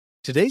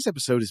Today's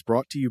episode is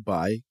brought to you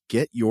by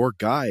Get Your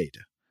Guide.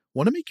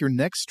 Want to make your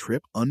next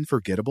trip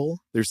unforgettable?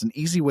 There's an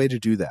easy way to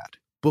do that.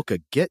 Book a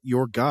Get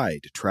Your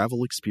Guide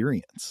travel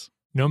experience.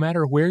 No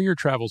matter where your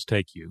travels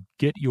take you,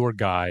 Get Your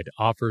Guide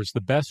offers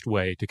the best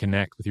way to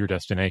connect with your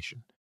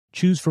destination.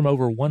 Choose from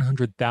over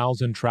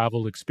 100,000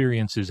 travel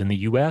experiences in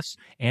the U.S.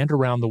 and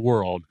around the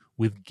world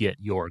with Get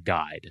Your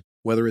Guide.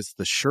 Whether it's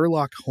the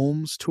Sherlock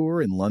Holmes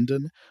tour in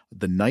London,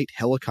 the night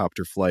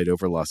helicopter flight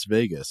over Las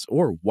Vegas,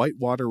 or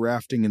whitewater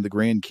rafting in the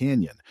Grand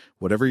Canyon,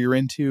 whatever you're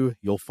into,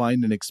 you'll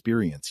find an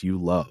experience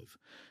you love.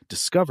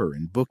 Discover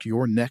and book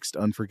your next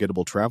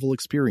unforgettable travel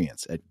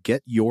experience at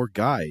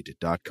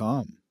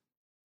getyourguide.com.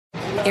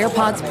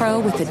 AirPods Pro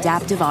with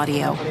adaptive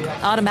audio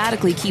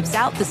automatically keeps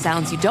out the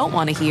sounds you don't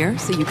want to hear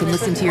so you can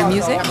listen to your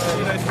music,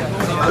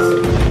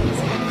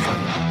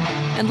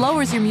 and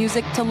lowers your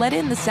music to let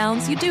in the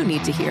sounds you do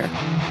need to hear.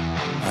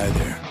 Hi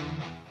there.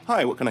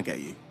 Hi, what can I get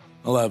you?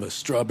 I'll have a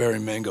strawberry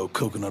mango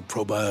coconut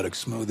probiotic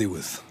smoothie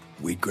with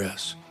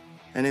wheatgrass.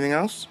 Anything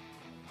else?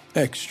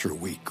 Extra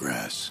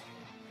wheatgrass.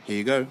 Here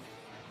you go.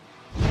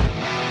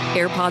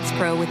 AirPods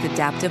Pro with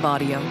adaptive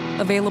audio.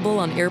 Available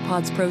on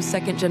AirPods Pro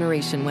 2nd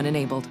generation when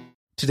enabled.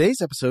 Today's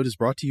episode is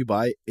brought to you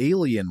by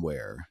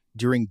Alienware.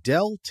 During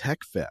Dell Tech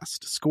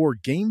Fest, score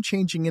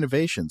game-changing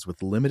innovations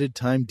with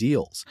limited-time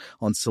deals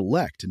on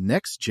select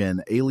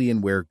next-gen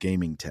Alienware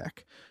gaming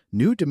tech.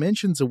 New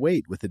dimensions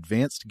await with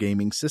advanced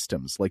gaming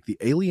systems like the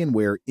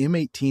Alienware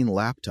M18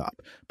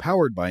 laptop,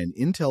 powered by an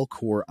Intel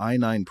Core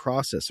i9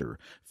 processor,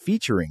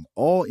 featuring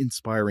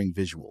awe-inspiring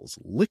visuals,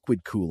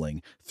 liquid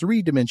cooling,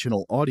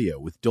 three-dimensional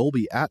audio with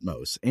Dolby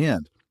Atmos,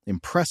 and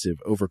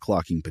impressive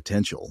overclocking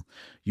potential.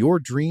 Your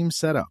dream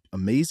setup,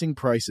 amazing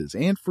prices,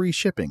 and free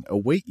shipping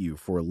await you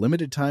for a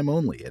limited time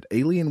only at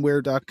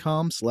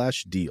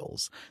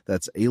alienware.com/deals.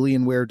 That's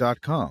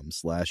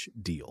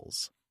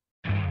alienware.com/deals.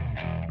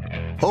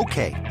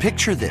 Okay,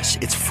 picture this.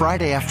 It's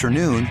Friday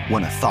afternoon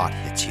when a thought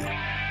hits you.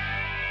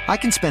 I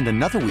can spend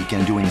another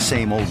weekend doing the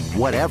same old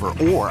whatever,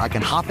 or I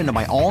can hop into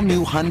my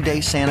all-new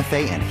Hyundai Santa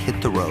Fe and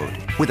hit the road.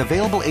 With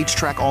available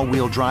H-Track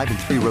all-wheel drive and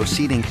three-row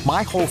seating,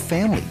 my whole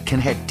family can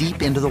head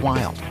deep into the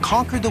wild.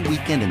 Conquer the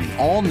weekend in the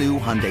all-new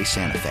Hyundai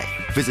Santa Fe.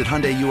 Visit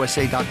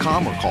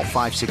HyundaiUSA.com or call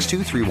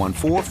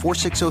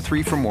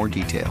 562-314-4603 for more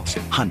details.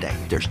 Hyundai,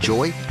 there's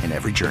joy in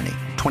every journey.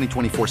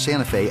 2024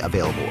 Santa Fe,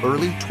 available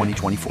early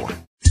 2024.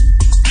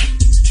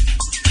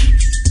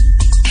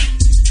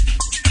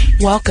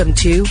 Welcome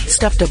to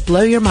Stuff to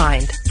Blow Your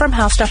Mind from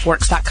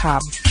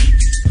HowStuffWorks.com.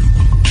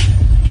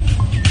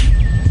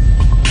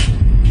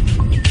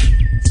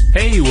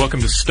 Hey, welcome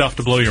to Stuff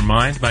to Blow Your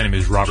Mind. My name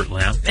is Robert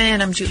Lamb.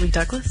 And I'm Julie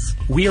Douglas.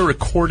 We are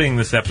recording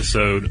this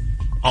episode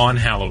on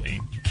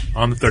Halloween,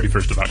 on the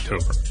 31st of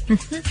October,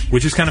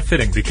 which is kind of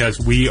fitting because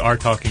we are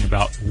talking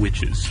about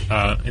witches,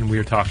 and we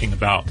are talking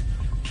about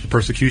the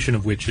persecution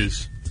of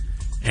witches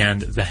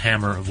and the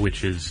hammer of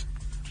witches,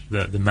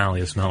 the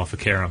Malleus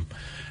Maleficarum.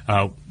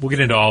 We'll get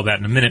into all that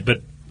in a minute,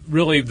 but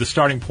really the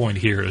starting point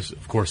here is,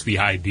 of course, the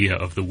idea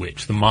of the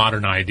witch, the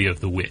modern idea of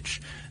the witch,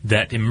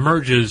 that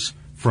emerges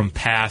from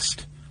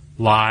past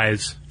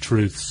lies,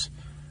 truths,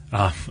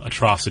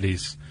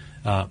 atrocities,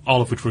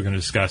 all of which we're going to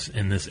discuss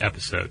in this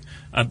episode.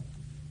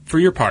 For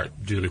your part,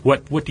 Julie,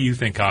 what do you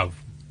think of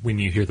when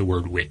you hear the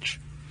word witch?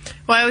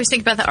 Well, I always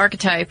think about the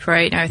archetype,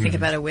 right? I think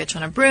about a witch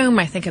on a broom.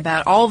 I think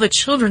about all the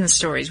children's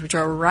stories, which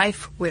are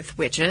rife with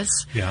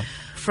witches. Yeah.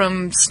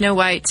 From Snow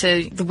White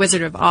to The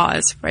Wizard of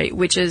Oz, right?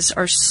 Witches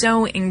are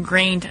so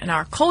ingrained in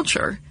our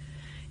culture.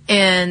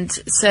 And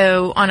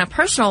so on a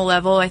personal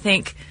level, I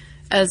think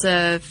as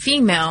a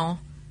female,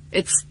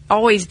 it's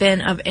always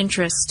been of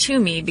interest to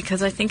me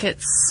because I think at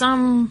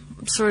some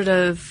sort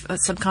of a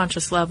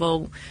subconscious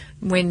level,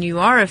 when you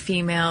are a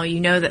female, you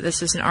know that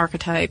this is an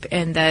archetype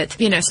and that,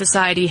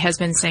 society has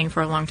been saying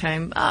for a long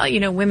time,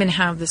 women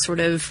have this sort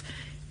of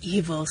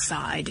evil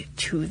side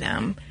to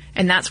them.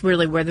 And that's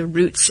really where the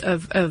roots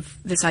of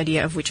this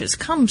idea of witches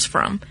comes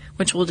from,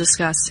 which we'll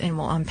discuss and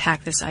we'll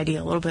unpack this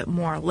idea a little bit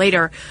more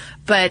later.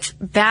 But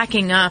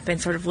backing up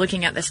and sort of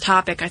looking at this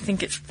topic, I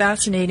think it's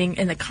fascinating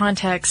in the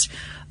context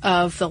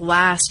of the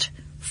last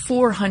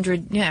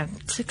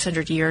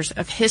 600 years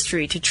of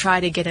history to try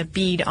to get a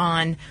bead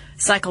on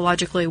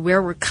psychologically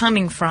where we're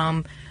coming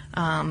from,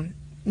 no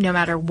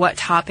matter what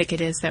topic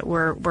it is that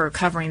we're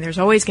covering. There's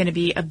always going to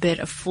be a bit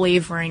of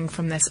flavoring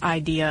from this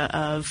idea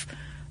of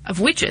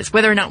witches,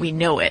 whether or not we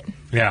know it.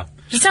 Yeah.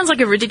 It sounds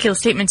like a ridiculous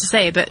statement to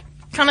say, but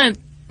kind of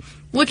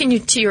look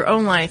into your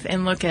own life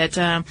and look at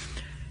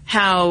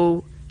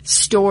how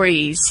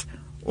stories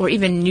or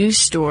even news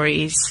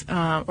stories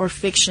or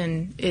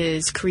fiction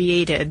is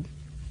created,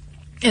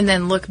 and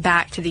then look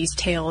back to these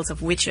tales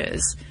of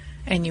witches,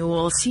 and you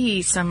will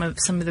see some of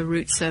the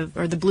roots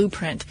or the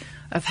blueprint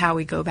of how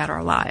we go about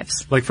our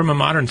lives. Like from a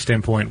modern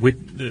standpoint,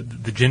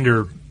 the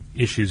gender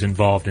issues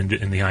involved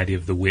in the idea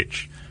of the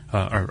witch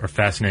are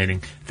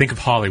fascinating. Think of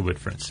Hollywood,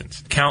 for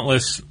instance.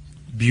 Countless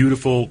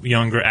beautiful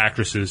younger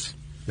actresses.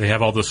 They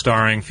have all the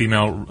starring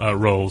female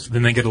roles.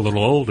 Then they get a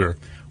little older.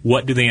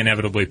 What do they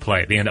inevitably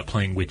play? They end up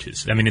playing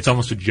witches. I mean, it's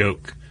almost a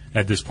joke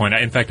at this point.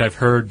 In fact, I've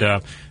heard,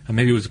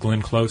 maybe it was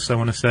Glenn Close, I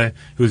want to say,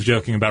 who was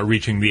joking about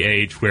reaching the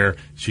age where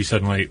she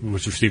suddenly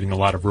was receiving a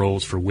lot of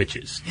roles for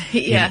witches.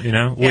 Yeah. You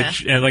know? Yeah.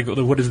 Which, and like,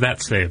 what does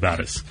that say about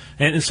us?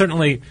 And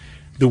certainly,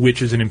 the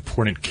witch is an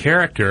important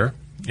character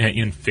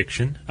in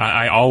fiction.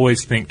 I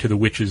always think to the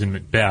witches in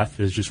Macbeth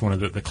as just one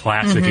of the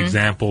classic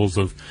examples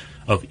of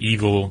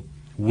evil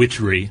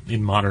witchery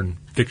in modern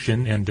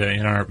fiction and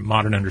in our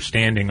modern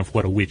understanding of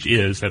what a witch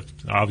is.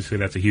 Obviously,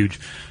 that's a huge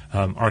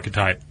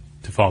archetype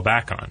to fall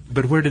back on.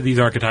 But where do these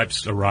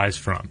archetypes arise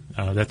from?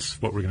 That's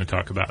what we're going to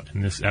talk about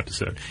in this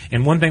episode.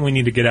 And one thing we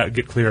need to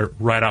get clear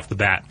right off the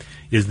bat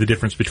is the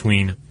difference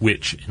between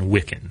witch and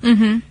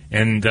Wiccan.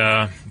 And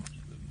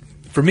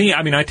for me,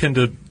 I mean, I tend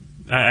to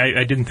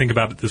I didn't think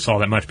about this all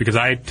that much because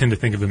I tend to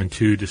think of them in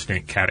two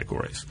distinct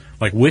categories.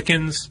 Like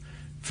Wiccans,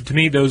 to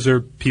me, those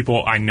are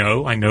people I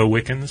know. I know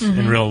Wiccans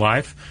in real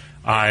life.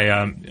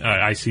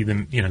 I see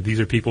them, these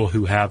are people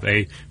who have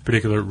a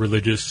particular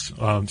religious,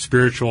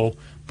 spiritual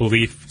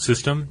belief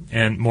system,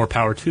 and more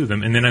power to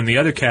them. And then in the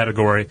other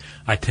category,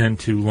 I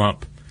tend to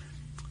lump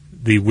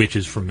the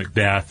witches from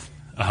Macbeth,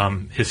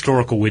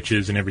 historical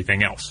witches, and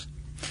everything else.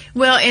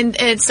 Well,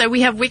 and so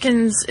we have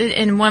Wiccans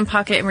in one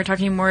pocket, and we're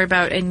talking more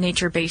about a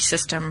nature-based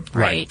system,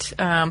 right?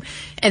 And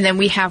then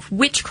we have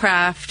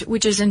witchcraft,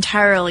 which is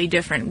entirely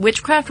different.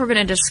 Witchcraft we're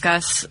going to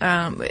discuss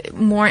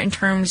more in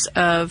terms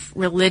of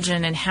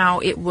religion and how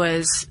it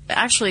was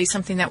actually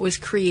something that was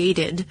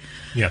created,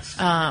 yes,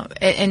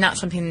 and not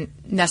something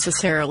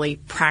necessarily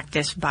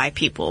practiced by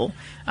people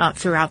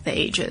throughout the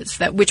ages.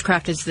 That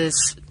witchcraft is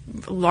this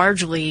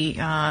largely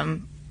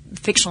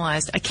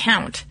fictionalized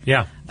account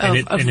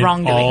of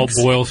wrongdoings.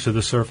 It all boils to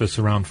the surface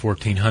around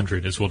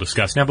 1400, as we'll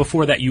discuss. Now,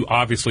 before that, you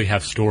obviously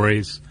have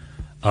stories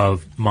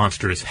of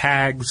monstrous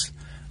hags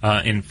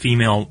and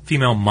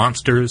female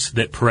monsters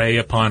that prey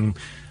upon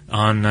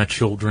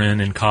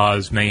children and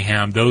cause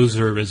mayhem. Those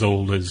are as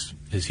old as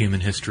human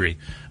history,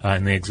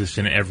 and they exist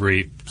in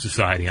every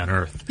society on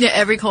Earth. Yeah,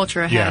 every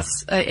culture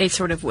has a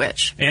sort of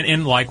witch.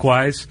 And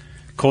likewise,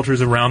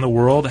 cultures around the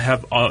world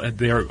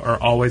there's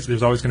always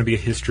going to be a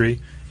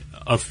history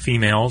of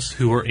females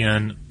who are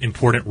in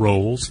important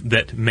roles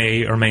that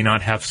may or may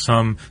not have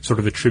some sort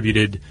of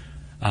attributed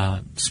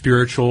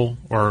spiritual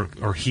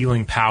or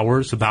healing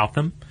powers about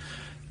them.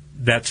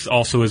 That's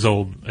also as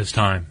old as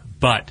time.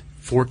 But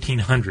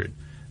 1400,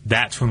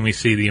 that's when we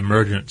see the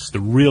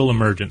real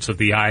emergence of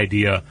the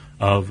idea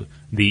of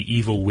the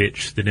evil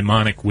witch, the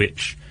demonic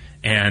witch,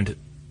 and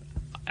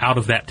out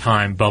of that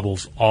time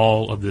bubbles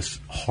all of this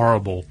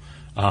horrible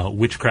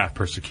witchcraft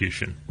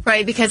persecution.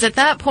 Right, because at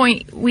that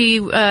point,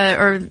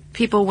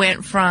 people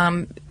went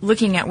from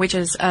looking at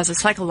witches as a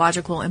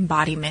psychological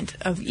embodiment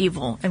of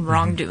evil and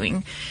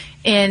wrongdoing,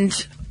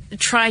 and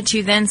tried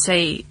to then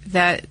say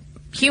that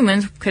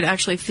humans could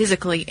actually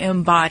physically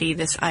embody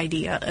this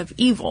idea of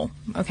evil.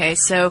 Okay,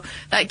 so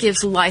that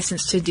gives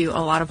license to do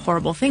a lot of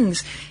horrible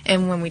things.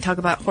 And when we talk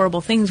about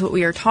horrible things, what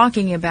we are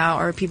talking about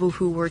are people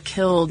who were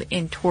killed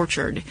and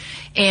tortured.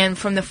 And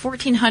from the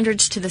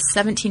 1400s to the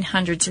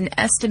 1700s, an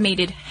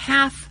estimated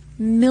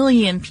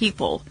 500,000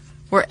 people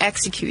were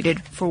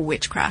executed for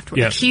witchcraft,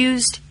 were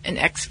accused and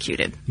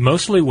executed.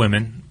 Mostly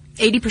women.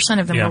 80%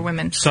 of them were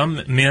women.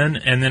 Some men,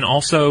 and then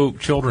also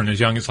children as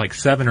young as like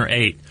 7 or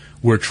 8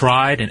 were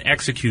tried and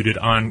executed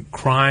on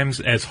crimes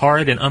as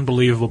hard and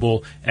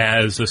unbelievable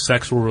as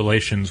sexual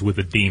relations with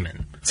a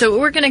demon. So what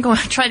we're going to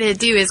try to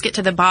do is get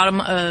to the bottom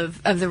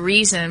of the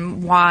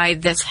reason why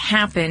this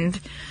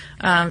happened.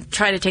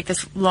 Try to take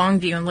this long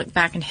view and look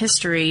back in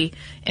history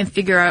and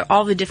figure out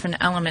all the different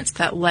elements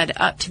that led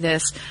up to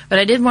this. But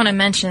I did want to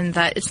mention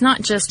that it's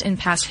not just in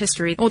past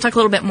history. We'll talk a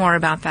little bit more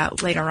about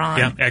that later on.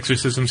 Yeah,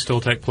 exorcisms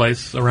still take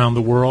place around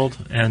the world,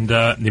 and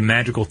the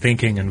magical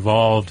thinking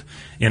involved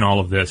in all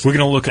of this. We're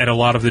going to look at a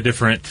lot of the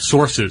different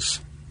sources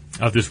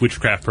of this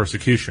witchcraft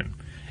persecution.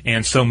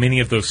 And so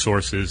many of those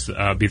sources,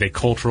 be they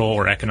cultural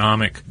or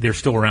economic, they're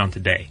still around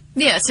today.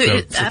 Yeah,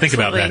 so think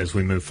about that as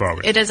we move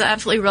forward. It is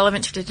absolutely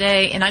relevant to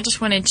today, and I just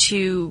wanted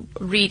to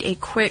read a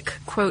quick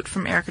quote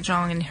from Erica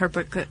Jong in her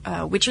book,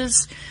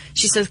 Witches.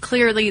 She says,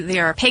 clearly,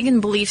 there are pagan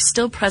beliefs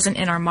still present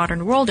in our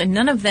modern world, and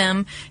none of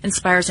them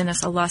inspires in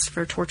us a lust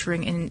for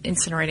torturing and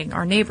incinerating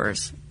our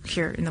neighbors.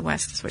 Here in the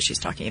West is what she's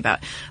talking about.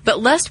 But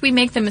lest we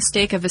make the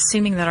mistake of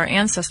assuming that our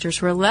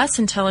ancestors were less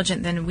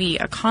intelligent than we,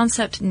 a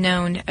concept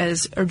known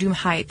as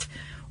Erdumheit,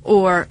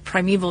 or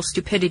primeval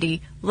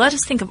stupidity, let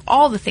us think of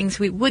all the things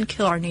we would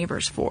kill our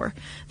neighbors for.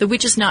 The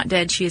witch is not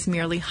dead, she is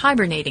merely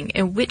hibernating,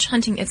 and witch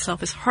hunting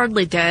itself is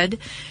hardly dead.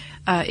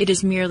 It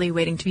is merely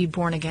waiting to be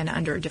born again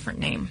under a different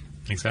name.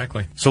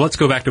 Exactly. So let's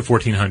go back to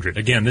 1400.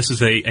 Again, this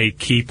is a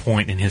key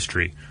point in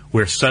history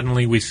where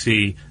suddenly we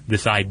see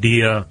this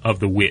idea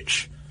of the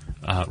witch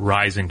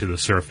rising to the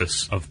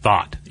surface of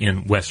thought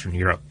in Western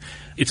Europe.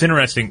 It's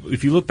interesting,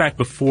 if you look back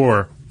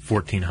before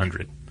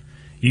 1400,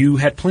 you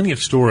had plenty of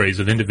stories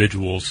of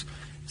individuals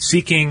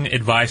seeking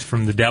advice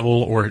from the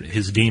devil or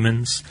his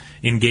demons,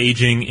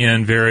 engaging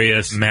in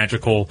various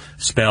magical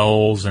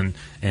spells and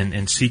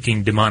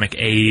seeking demonic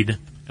aid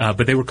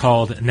but they were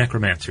called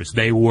necromancers.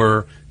 They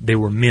were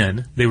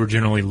men. They were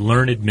generally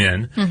learned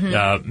men,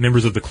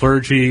 members of the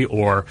clergy,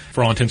 or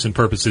for all intents and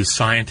purposes,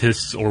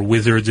 scientists or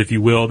wizards, if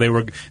you will. They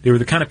were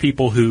the kind of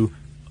people who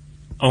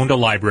owned a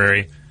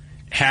library,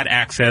 had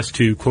access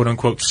to quote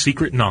unquote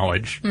secret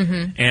knowledge,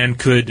 and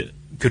could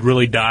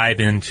really dive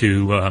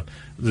into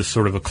this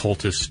sort of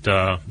occultist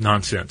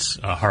nonsense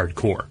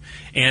hardcore.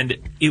 And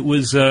it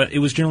was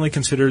generally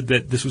considered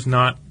that this was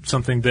not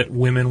something that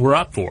women were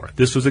up for.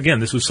 This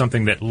was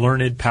something that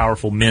learned,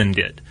 powerful men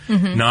did,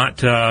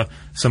 not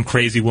some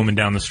crazy woman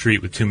down the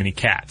street with too many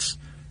cats.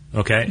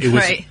 Okay,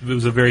 it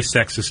was a very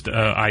sexist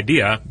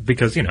idea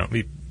because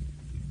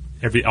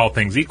all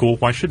things equal,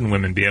 why shouldn't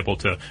women be able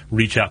to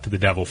reach out to the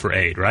devil for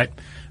aid? Right?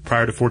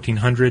 Prior to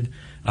 1400,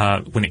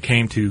 when it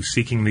came to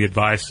seeking the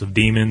advice of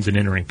demons and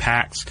entering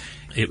pacts,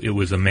 it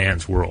was a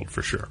man's world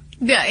for sure.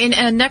 Yeah, and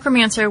a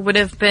necromancer would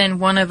have been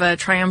one of a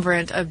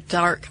triumvirate of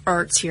dark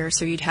arts here.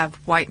 So you'd have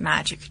white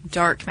magic,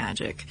 dark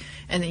magic,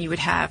 and then you would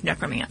have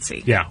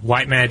necromancy. Yeah,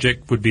 white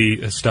magic would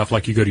be stuff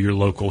like you go to your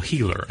local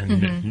healer,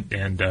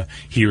 and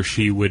he or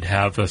she would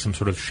have some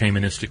sort of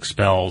shamanistic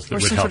spells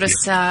that would help you. Or some sort of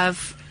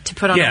salve to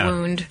put on a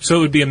wound. So it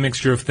would be a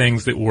mixture of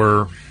things that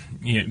were,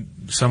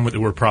 some that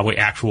were probably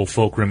actual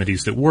folk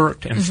remedies that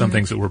worked, and some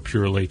things that were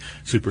purely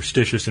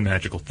superstitious and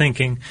magical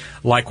thinking.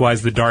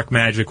 Likewise, the dark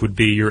magic would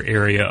be your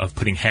area of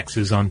putting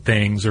hexes on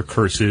things or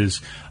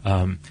curses.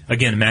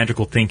 Again,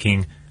 magical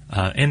thinking,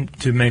 and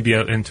to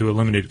a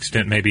limited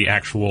extent, maybe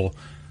actual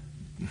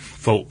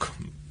folk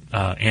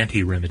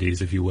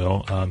anti-remedies, if you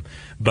will.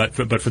 But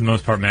for the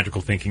most part,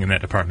 magical thinking in that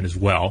department as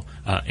well,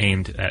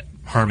 aimed at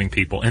harming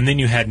people. And then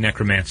you had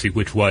necromancy,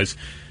 which was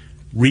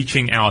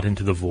reaching out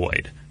into the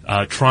void,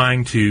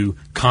 trying to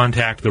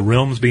contact the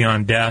realms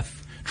beyond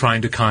death,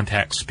 trying to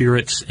contact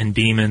spirits and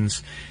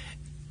demons.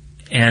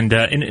 And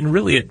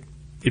really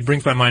it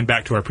brings my mind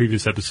back to our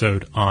previous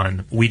episode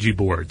on Ouija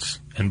boards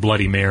and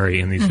Bloody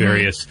Mary and these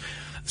various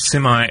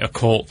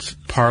semi-occult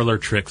parlor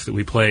tricks that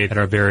we played at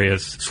our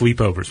various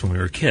sleepovers when we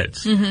were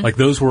kids. Like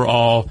those were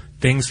all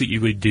things that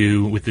you would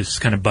do with this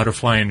kind of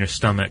butterfly in your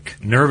stomach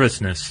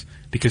nervousness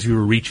because you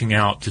were reaching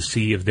out to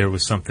see if there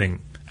was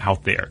something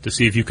out there, to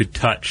see if you could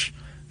touch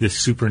this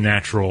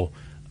supernatural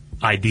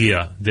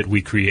idea that we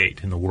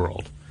create in the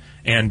world.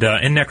 And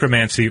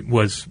necromancy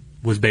was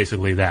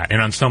basically that.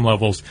 And on some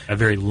levels, a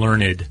very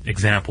learned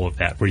example of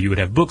that, where you would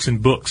have books and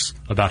books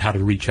about how to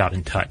reach out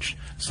and touch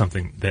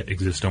something that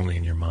exists only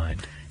in your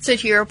mind. So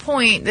to your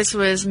point, this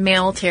was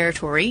male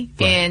territory,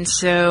 and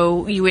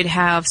so you would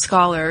have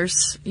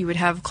scholars, you would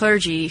have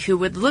clergy who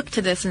would look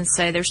to this and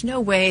say there's no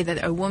way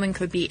that a woman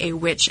could be a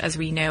witch as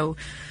we know,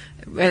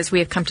 as we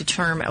have come to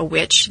term a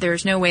witch.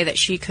 There's no way that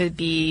she could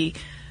be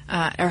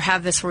or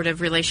have this sort of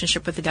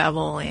relationship with the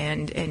devil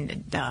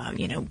and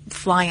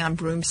fly on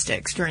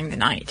broomsticks during the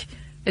night.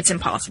 It's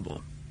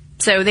impossible.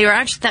 So they were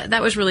actually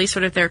that was really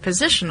sort of their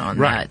position on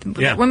that.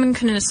 Yeah. Women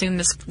couldn't assume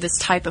this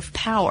type of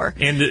power.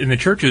 And in the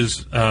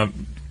churches,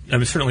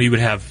 certainly you would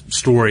have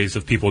stories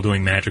of people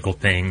doing magical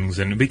things,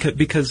 and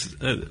because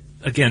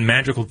again,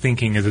 magical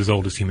thinking is as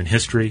old as human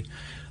history.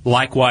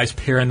 Likewise,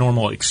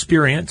 paranormal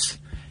experience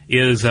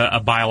is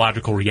a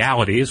biological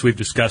reality, as we've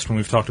discussed when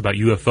we've talked about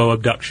UFO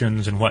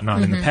abductions and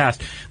whatnot in the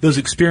past. Those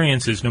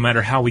experiences, no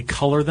matter how we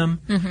color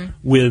them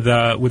with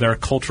our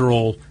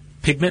cultural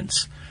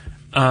pigments,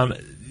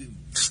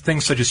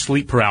 things such as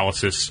sleep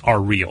paralysis are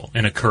real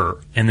and occur,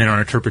 and then our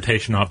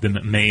interpretation of them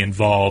may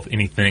involve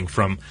anything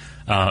from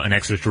an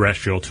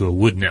extraterrestrial to a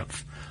wood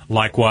nymph.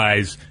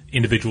 Likewise,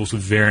 individuals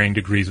with varying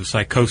degrees of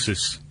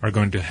psychosis are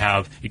going to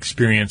have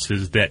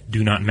experiences that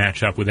do not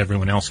match up with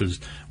everyone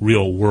else's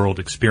real-world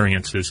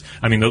experiences.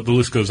 I mean, the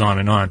list goes on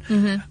and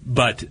on.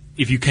 But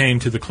if you came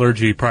to the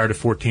clergy prior to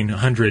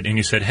 1400 and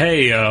you said,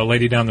 hey, a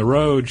lady down the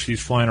road,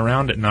 she's flying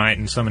around at night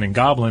and summoning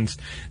goblins,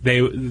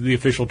 the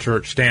official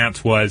church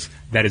stance was,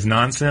 that is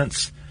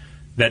nonsense.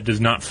 That does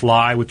not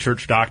fly with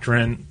church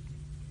doctrine.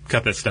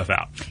 Cut that stuff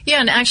out.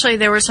 Yeah, and actually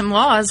there were some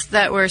laws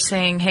that were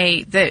saying,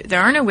 hey, there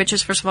are no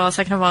witches, first of all.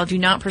 Second of all, do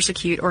not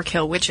persecute or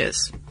kill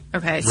witches.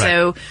 Okay,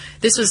 so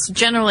this was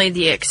generally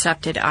the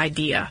accepted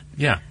idea.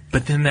 Yeah,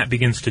 but then that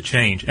begins to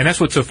change. And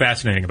that's what's so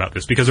fascinating about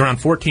this, because around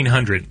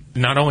 1400,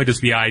 not only does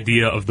the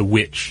idea of the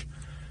witch,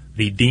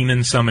 the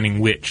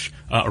demon-summoning witch,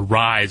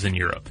 arise in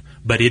Europe,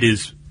 but it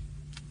is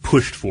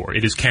pushed for,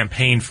 it is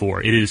campaigned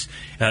for, it is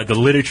the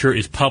literature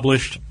is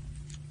published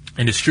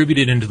and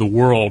distributed into the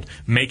world,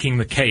 making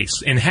the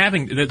case. And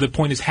the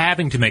point is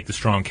having to make the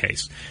strong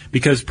case.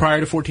 Because prior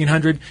to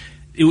 1400,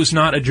 it was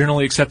not a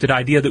generally accepted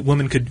idea that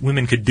women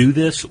could do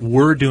this,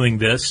 were doing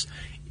this.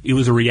 It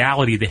was a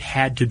reality that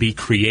had to be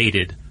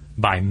created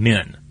by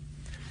men.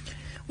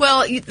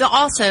 Well,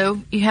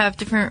 also, you have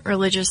different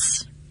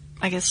religious,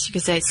 I guess you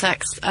could say,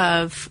 sects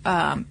of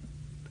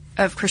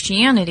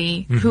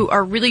Christianity who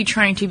are really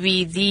trying to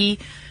be the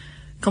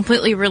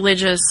completely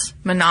religious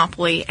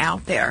monopoly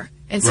out there.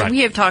 And so we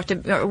have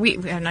we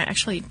haven't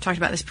actually talked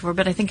about this before,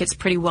 but I think it's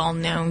pretty well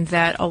known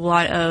that a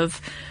lot of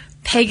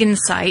pagan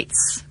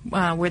sites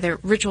where their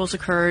rituals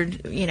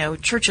occurred.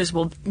 Churches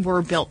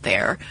were built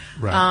there.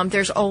 Right.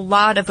 There's a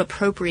lot of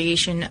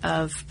appropriation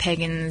of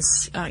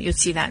pagans. You'll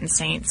see that in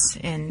saints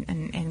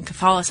and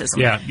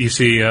Catholicism. Yeah, you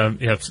see you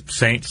have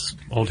saints,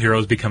 old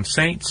heroes become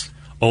saints.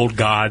 Old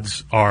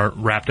gods are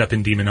wrapped up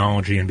in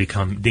demonology and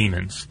become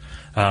demons.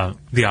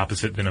 The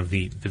opposite then of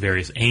the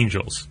various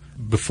angels.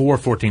 Before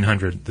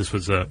 1400, this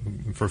was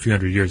for a few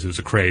hundred years, it was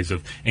a craze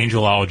of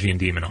angelology and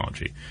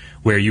demonology,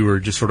 where you were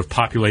just sort of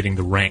populating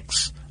the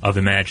ranks of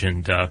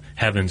imagined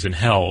heavens and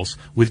hells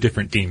with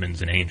different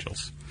demons and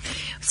angels.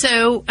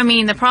 So,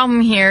 the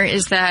problem here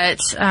is that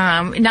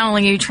not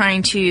only are you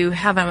trying to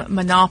have a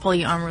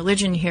monopoly on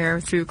religion here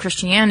through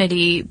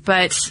Christianity,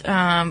 but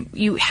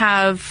you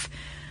have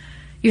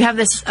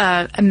this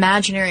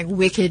imaginary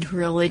wicked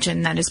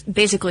religion that is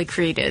basically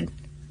created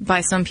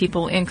by some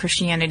people in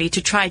Christianity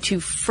to try to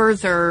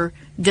further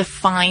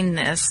define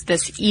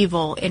this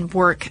evil and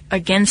work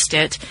against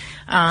it,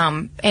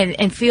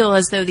 and feel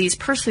as though these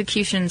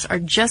persecutions are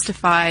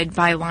justified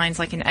by lines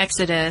like in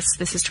Exodus,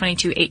 this is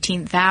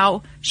 22:18,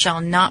 "Thou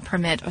shalt not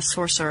permit a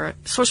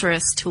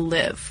sorceress to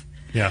live."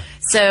 Yeah.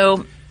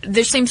 So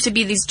there seems to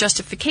be these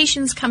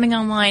justifications coming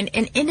online,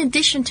 and in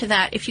addition to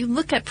that, if you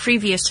look at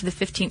previous to the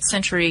 15th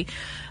century,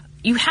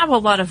 you have a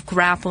lot of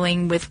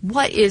grappling with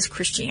what is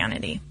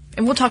Christianity.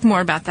 And we'll talk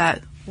more about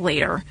that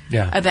later,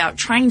 about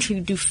trying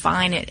to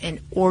define it and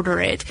order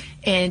it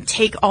and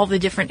take all the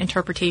different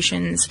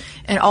interpretations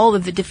and all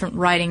of the different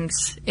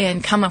writings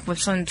and come up with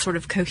some sort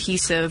of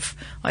cohesive,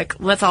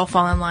 let's all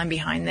fall in line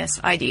behind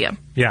this idea.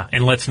 Yeah,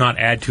 and let's not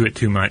add to it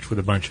too much with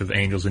a bunch of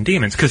angels and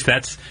demons, because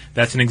that's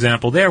an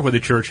example there where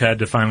the church had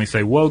to finally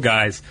say, whoa,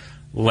 guys,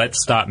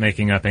 let's stop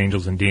making up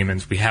angels and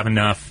demons. We have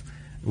enough.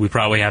 We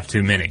probably have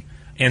too many.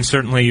 And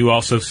certainly you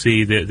also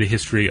see the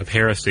history of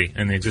heresy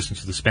and the existence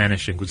of the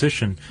Spanish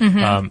Inquisition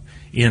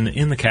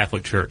in the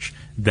Catholic Church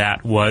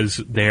that was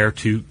there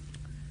to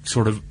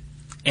sort of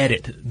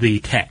edit the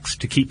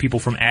text, to keep people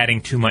from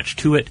adding too much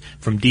to it,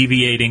 from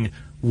deviating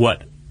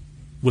what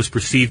was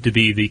perceived to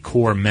be the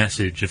core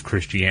message of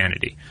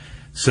Christianity.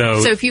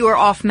 So if you were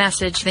off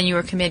message, then you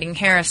were committing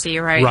heresy,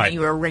 right? Right.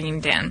 You were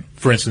reined in.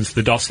 For instance,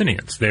 the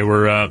Dulcinians. They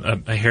were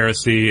a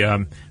heresy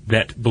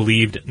that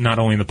believed not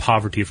only in the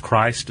poverty of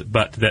Christ,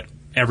 but that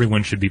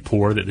everyone should be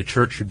poor, that the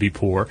church should be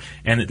poor,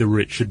 and that the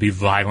rich should be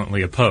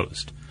violently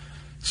opposed.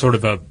 Sort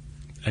of a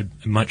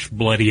much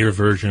bloodier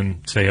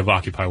version, say, of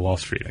Occupy Wall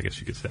Street, I guess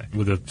you could say,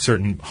 with a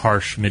certain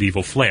harsh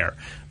medieval flair.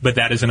 But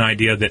that is an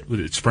idea that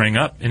it sprang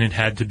up, and it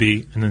had to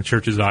be, in the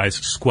church's eyes,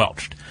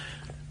 squelched.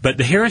 But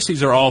the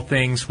heresies are all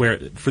things where,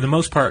 for the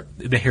most part,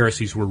 the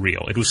heresies were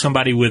real. It was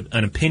somebody with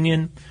an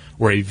opinion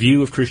or a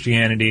view of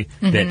Christianity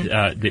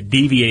that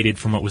deviated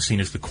from what was seen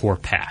as the core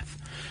path.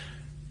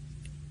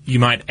 You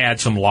might add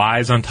some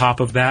lies on top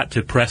of that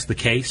to press the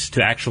case,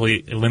 to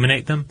actually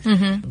eliminate them.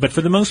 But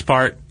for the most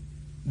part,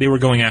 they were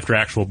going after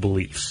actual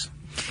beliefs.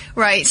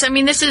 Right. So,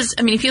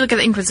 if you look at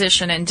the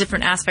Inquisition and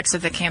different aspects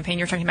of the campaign,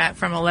 you're talking about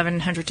from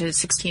 1100 to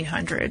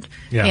 1600.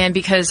 Yeah. And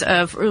because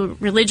of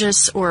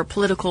religious or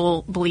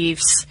political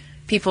beliefs,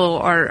 people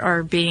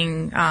are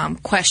being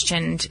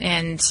questioned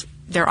and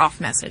they're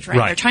off message,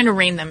 right? They're trying to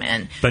rein them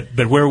in.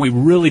 But where we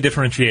really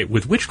differentiate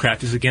with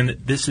witchcraft is, again,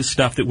 that this is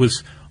stuff that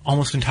was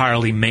almost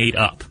entirely made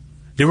up.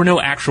 There were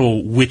no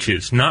actual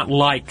witches, not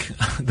like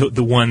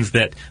the ones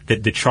that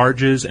the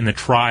charges and the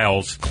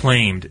trials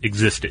claimed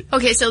existed.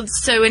 Okay,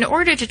 so in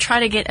order to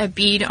try to get a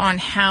bead on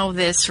how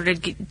this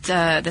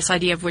this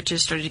idea of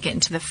witches started to get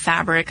into the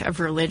fabric of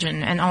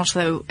religion and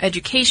also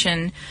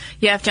education,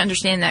 you have to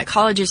understand that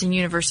colleges and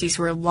universities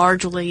were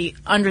largely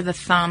under the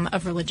thumb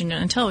of religion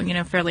until,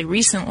 fairly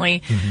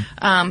recently.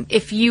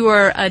 If you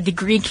were a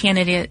degree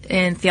candidate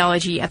in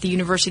theology at the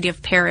University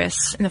of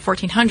Paris in the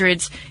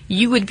 1400s,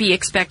 you would be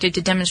expected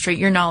to demonstrate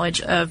your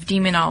knowledge of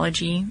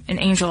demonology and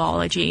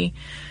angelology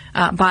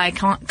by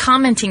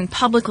commenting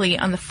publicly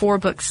on the 4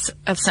 books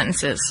of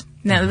sentences.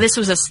 Now, this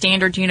was a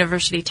standard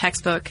university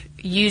textbook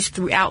used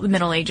throughout the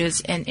Middle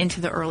Ages and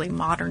into the early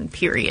modern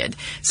period.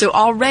 So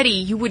already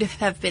you would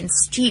have been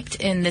steeped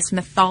in this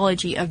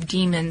mythology of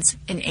demons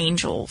and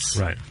angels.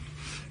 Right.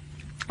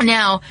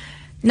 Now,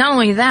 not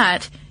only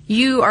that,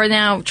 you are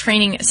now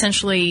training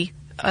essentially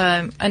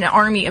an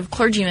army of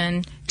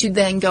clergymen to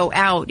then go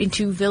out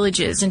into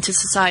villages, into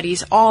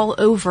societies all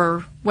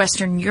over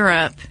Western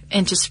Europe,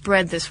 and to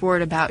spread this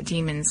word about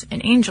demons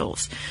and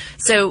angels.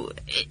 So,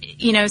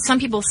 some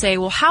people say,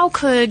 well, how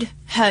could,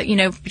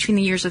 between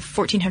the years of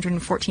 1400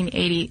 and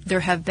 1480,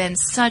 there have been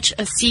such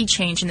a sea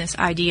change in this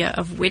idea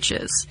of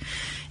witches?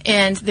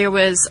 And there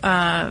was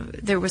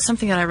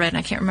something that I read, and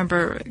I can't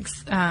remember,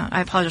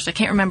 I apologize, I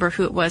can't remember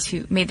who it was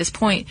who made this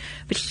point,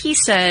 but he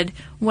said,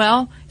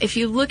 well, if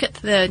you look at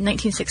the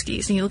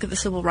 1960s and you look at the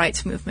civil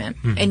rights movement,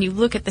 and you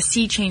look at the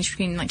sea change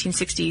between the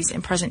 1960s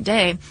and present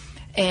day,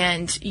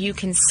 and you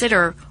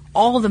consider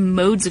all the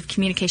modes of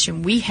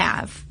communication we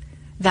have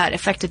that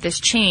affected this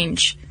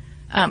change,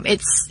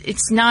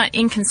 it's not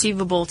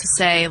inconceivable to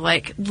say,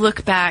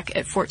 look back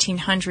at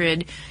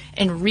 1400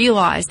 and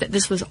realize that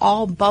this was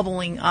all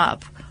bubbling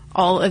up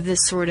all of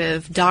this sort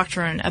of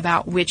doctrine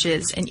about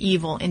witches and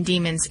evil and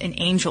demons and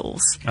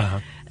angels.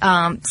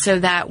 So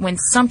that when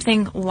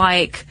something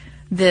like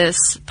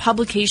this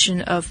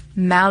publication of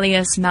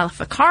Malleus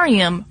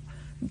Maleficarium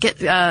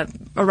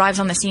arrives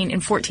on the scene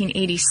in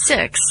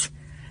 1486,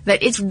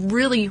 that it's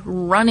really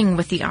running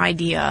with the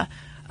idea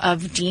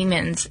of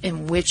demons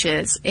and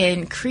witches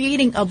and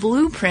creating a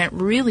blueprint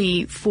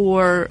really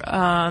for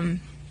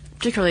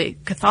particularly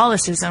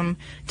Catholicism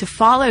to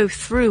follow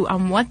through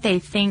on what they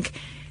think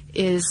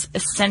is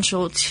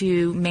essential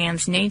to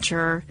man's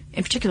nature,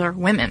 in particular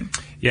women.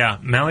 Yeah,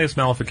 Malleus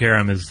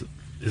Maleficarum is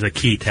a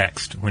key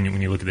text when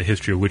you look at the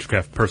history of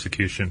witchcraft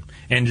persecution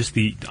and just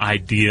the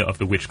idea of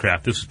the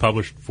witchcraft. This was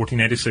published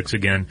 1486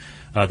 again,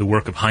 the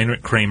work of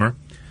Heinrich Kramer,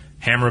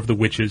 Hammer of the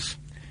Witches,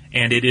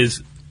 and it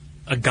is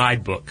a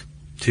guidebook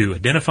to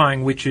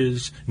identifying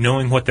witches,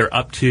 knowing what they're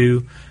up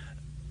to,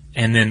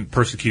 and then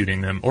persecuting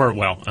them, or,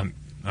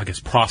 I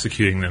guess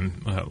prosecuting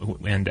them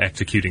and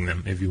executing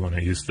them, if you want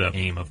to use the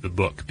aim of the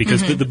book.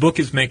 Because the book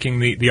is making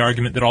the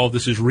argument that all of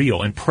this is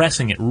real and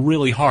pressing it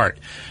really hard.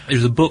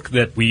 There's a book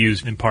that we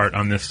used in part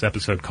on this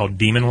episode called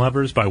Demon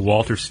Lovers by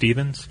Walter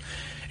Stevens.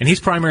 And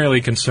he's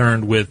primarily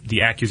concerned with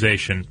the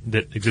accusation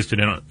that existed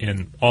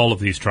in all of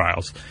these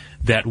trials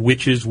that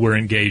witches were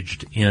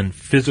engaged in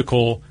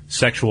physical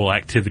sexual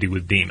activity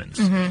with demons.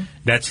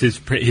 That's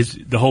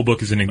the whole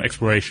book is an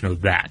exploration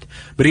of that.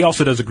 But he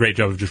also does a great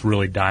job of just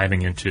really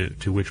diving into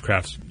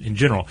witchcraft in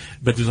general.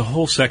 But there's a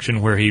whole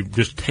section where he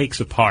just takes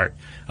apart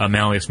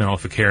Malleus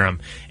Maleficarum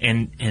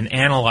and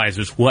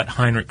analyzes what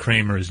Heinrich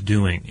Kramer is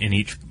doing in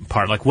each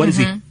part. Like, what is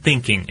he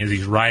thinking as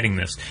he's writing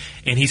this?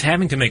 And he's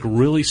having to make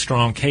really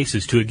strong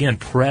cases to, again,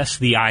 press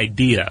the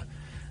idea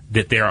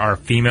that there are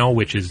female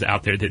witches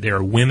out there, that there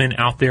are women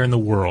out there in the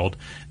world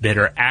that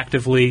are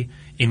actively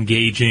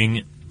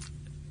engaging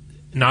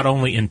not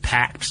only in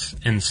pacts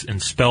and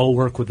spell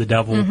work with the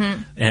devil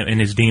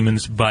and his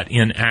demons, but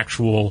in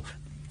actual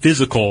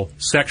physical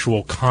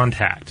sexual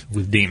contact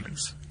with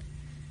demons.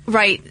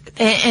 Right.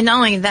 And not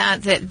only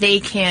that they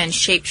can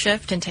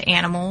shapeshift into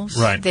animals.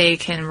 Right. They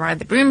can ride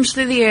the brooms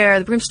through the air,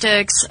 the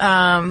broomsticks.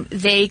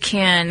 They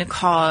can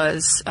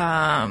cause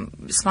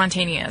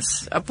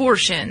spontaneous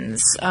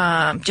abortions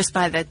just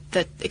by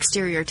the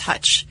exterior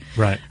touch.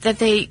 Right. That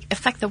they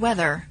affect the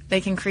weather.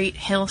 They can create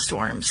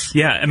hailstorms.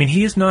 Yeah, I mean,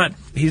 he's not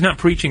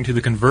preaching to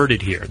the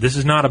converted here. This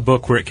is not a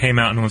book where it came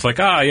out and was like,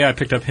 I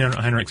picked up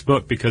Heinrich's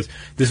book because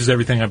this is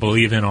everything I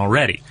believe in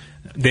already.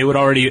 They would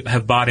already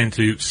have bought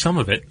into some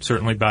of it,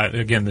 certainly by,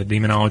 again, the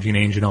demonology and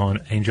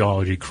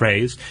angelology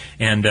craze.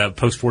 And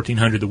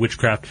post-1400, the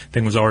witchcraft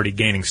thing was already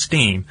gaining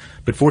steam.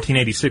 But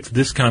 1486,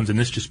 this comes, and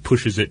this just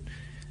pushes it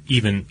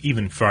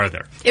even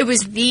farther. It was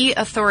the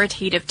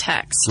authoritative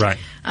text. Right.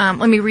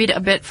 Let me read a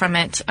bit from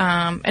it.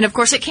 And, of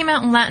course, it came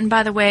out in Latin,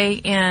 by the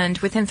way, and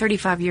within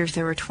 35 years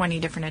there were 20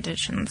 different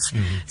editions.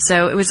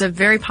 So it was a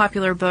very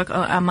popular book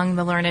among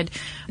the learned.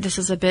 This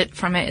is a bit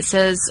from it. It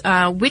says,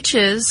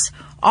 witches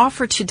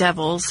offer to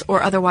devils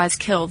or otherwise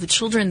kill the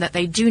children that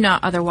they do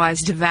not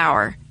otherwise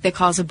devour. They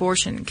cause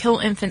abortion, kill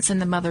infants in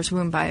the mother's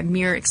womb by a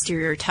mere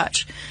exterior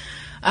touch.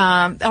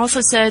 It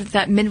also said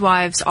that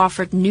midwives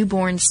offered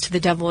newborns to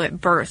the devil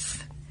at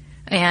birth,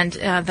 and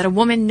that a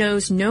woman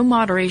knows no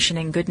moderation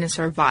in goodness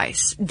or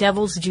vice.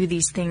 Devils do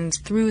these things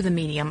through the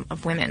medium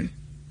of women.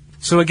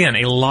 So again,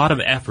 a lot of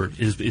effort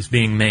is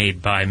being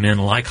made by men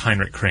like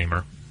Heinrich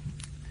Kramer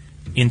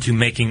into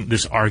making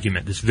this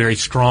argument, this very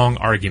strong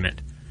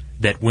argument,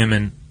 that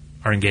women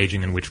are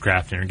engaging in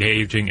witchcraft and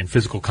engaging in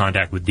physical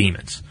contact with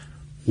demons.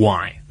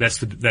 Why? That's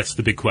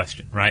the big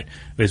question, right?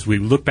 As we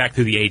look back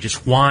through the ages,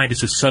 why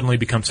does this suddenly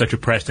become such a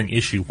pressing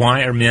issue?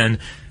 Why are men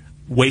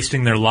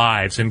wasting their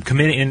lives and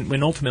committing,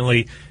 and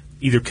ultimately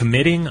either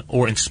committing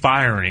or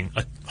inspiring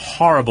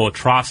horrible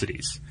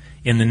atrocities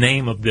in the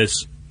name of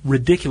this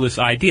ridiculous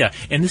idea?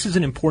 And this is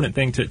an important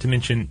thing to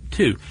mention,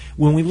 too.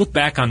 When we look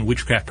back on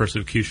witchcraft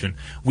persecution,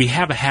 we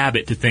have a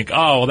habit to think,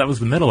 that was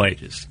the Middle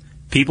Ages.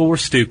 People were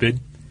stupid,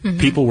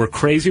 people were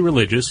crazy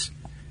religious,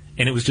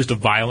 and it was just a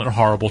violent or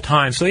horrible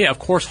time. So, yeah, of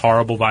course,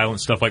 horrible,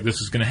 violent stuff like this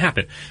is going to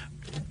happen.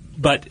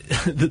 But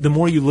the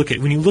more you look at,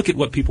 when you look at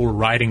what people were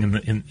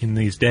writing in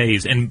these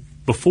days, and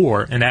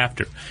before and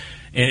after,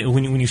 and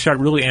when you start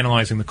really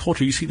analyzing the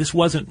culture, you see this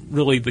wasn't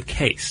really the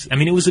case. I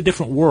mean, it was a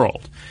different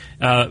world,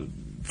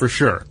 for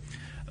sure.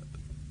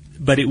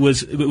 But it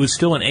was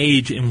still an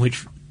age in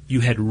which you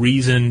had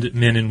reasoned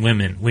men and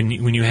women, when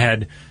you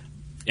had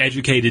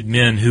educated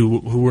men who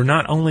were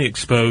not only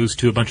exposed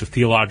to a bunch of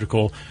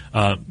theological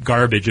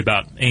garbage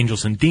about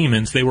angels and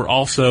demons, they were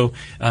also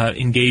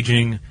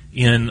engaging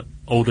in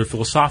older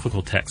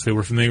philosophical texts. They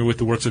were familiar with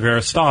the works of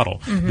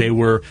Aristotle. They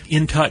were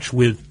in touch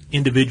with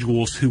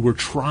individuals who were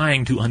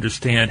trying to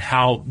understand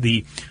how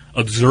the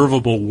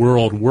observable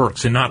world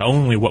works, and not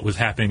only what was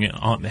happening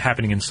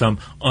in some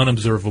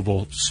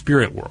unobservable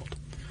spirit world.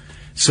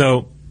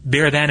 So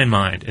bear that in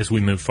mind as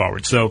we move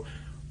forward. So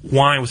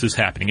why was this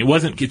happening?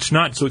 It's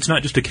not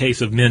just a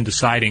case of men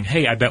deciding,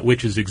 hey, I bet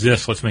witches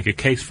exist, let's make a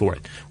case for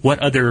it. What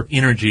other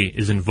energy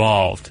is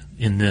involved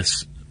in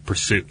this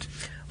pursuit.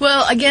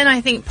 Well, again,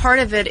 I think part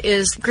of it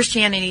is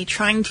Christianity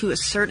trying to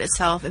assert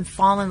itself and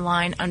fall in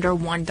line under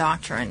one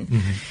doctrine.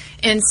 Mm-hmm.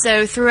 And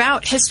so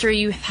throughout history,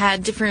 you've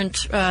had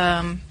different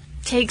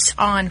takes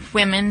on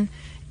women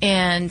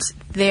and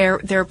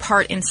their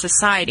part in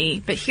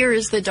society. But here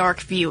is the dark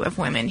view of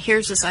women.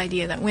 Here's this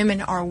idea that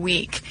women are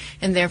weak,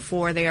 and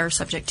therefore they are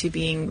subject to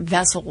being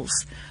vessels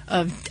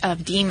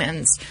of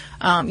demons.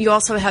 You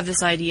also have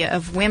this idea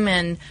of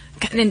women,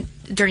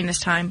 during this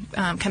time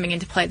coming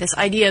into play, this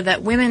idea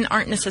that women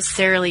aren't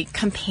necessarily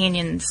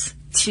companions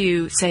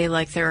to, say,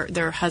 like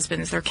their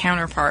husbands, their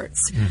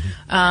counterparts.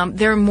 Mm-hmm.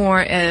 They're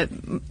more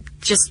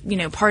just,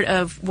 part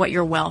of what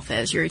your wealth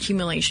is, your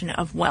accumulation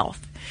of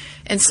wealth.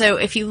 And so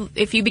if you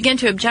begin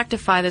to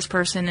objectify this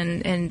person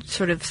and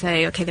sort of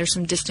say, okay, there's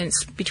some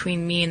distance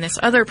between me and this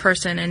other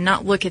person, and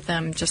not look at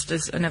them just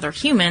as another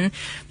human,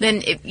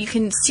 then you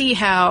can see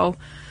how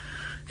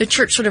the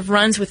church sort of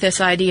runs with this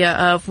idea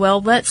of,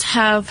 well, let's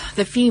have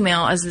the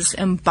female as this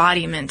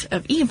embodiment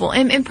of evil,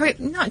 and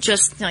not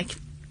just like,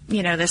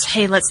 this,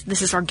 hey,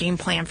 this is our game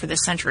plan for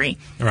this century.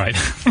 Right.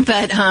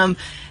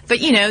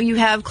 But you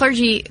have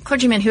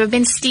clergymen who have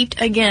been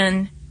steeped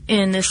again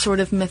in this sort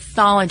of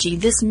mythology,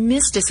 this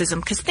mysticism,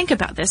 because think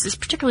about this, is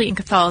particularly in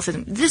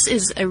Catholicism, this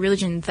is a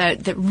religion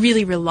that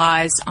really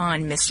relies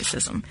on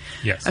mysticism.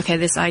 Yes. Okay,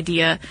 this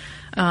idea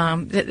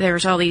that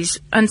there's all these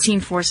unseen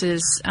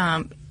forces,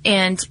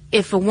 and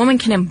if a woman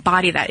can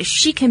embody that, if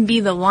she can be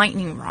the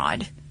lightning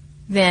rod,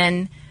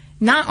 then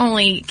not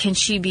only can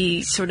she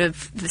be sort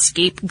of the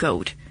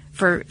scapegoat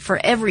for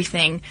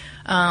everything,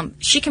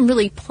 she can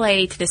really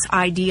play to this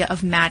idea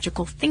of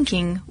magical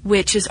thinking,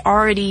 which is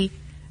already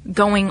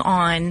going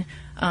on.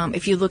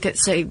 If you look at,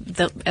 say,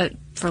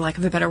 for lack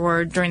of a better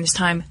word, during this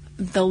time,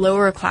 the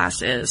lower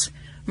classes,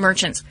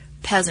 merchants,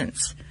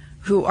 peasants,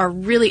 who are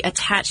really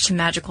attached to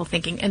magical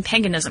thinking and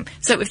paganism.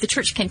 So if the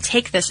church can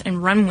take this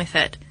and run with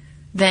it,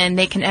 then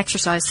they can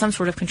exercise some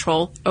sort of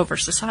control over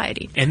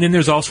society. And then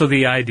there's also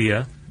the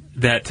idea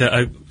that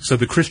so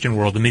the Christian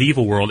world, the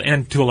medieval world,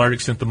 and to a large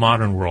extent the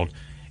modern world,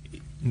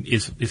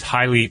 is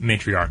highly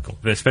matriarchal.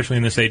 Especially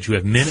in this age, you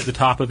have men at the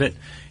top of it,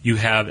 you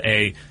have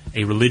a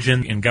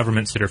religion and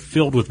governments that are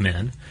filled with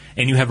men,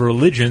 and you have a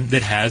religion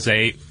that has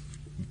a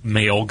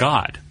male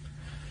god.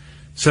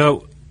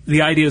 So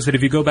the idea is that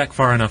if you go back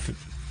far enough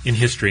in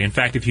history, in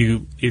fact, if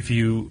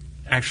you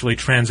actually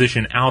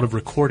transition out of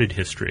recorded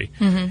history,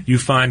 mm-hmm. you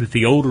find that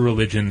the older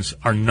religions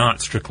are not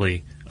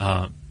strictly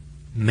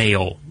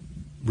male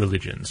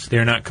religions.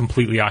 They're not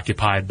completely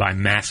occupied by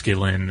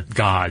masculine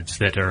gods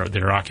that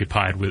are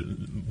occupied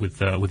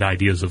with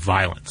ideas of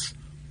violence.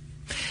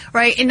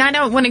 Right, and I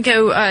don't want to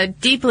go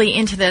deeply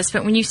into this,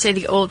 but when you say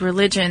the old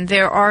religion,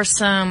 there are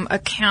some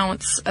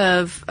accounts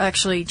of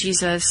actually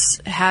Jesus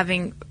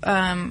having,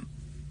 I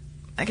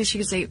guess you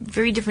could say,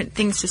 very different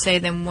things to say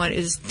than what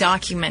is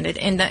documented,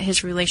 and that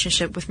his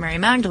relationship with Mary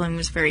Magdalene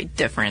was very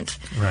different.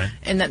 Right.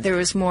 And that there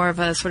was more of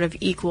a sort of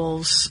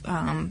equals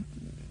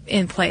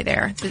in play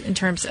there in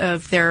terms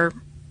of their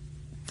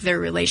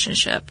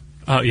relationship.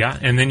 Yeah,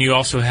 and then you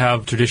also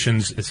have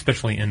traditions,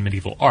 especially in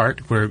medieval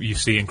art, where you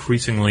see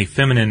increasingly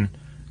feminine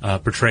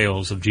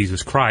portrayals of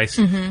Jesus Christ.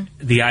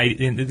 Mm-hmm. The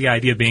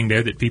idea being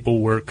there that people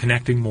were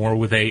connecting more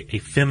with a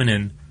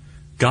feminine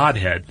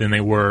Godhead than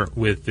they were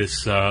with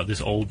this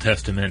Old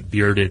Testament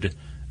bearded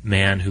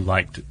man who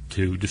liked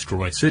to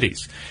destroy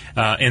cities.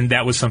 And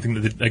that was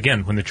something that,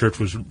 again, when the church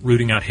was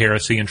rooting out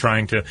heresy and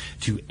trying to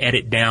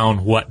edit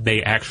down what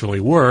they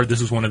actually were,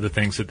 this was one of the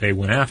things that they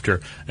went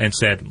after and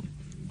said,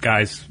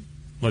 guys,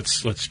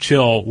 let's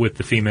chill with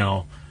the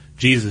female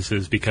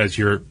Jesuses because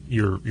you're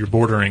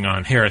bordering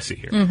on heresy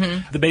here.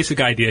 Mm-hmm. The basic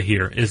idea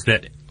here is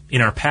that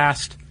in our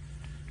past,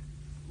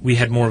 we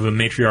had more of a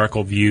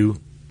matriarchal view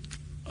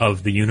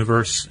of the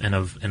universe and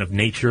of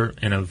nature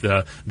and of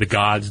the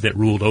gods that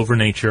ruled over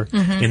nature,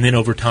 mm-hmm. and then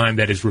over time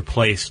that is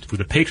replaced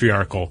with a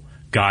patriarchal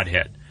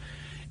Godhead.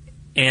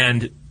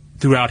 And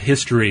throughout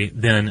history,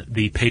 then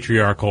the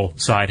patriarchal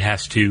side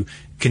has to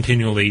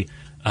continually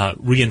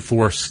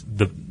reinforce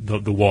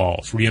the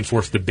walls,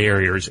 reinforce the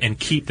barriers, and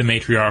keep the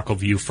matriarchal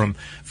view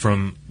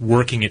from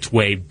working its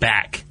way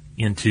back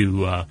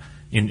into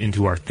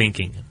our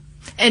thinking.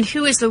 And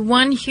who is the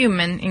one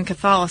human in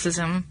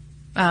Catholicism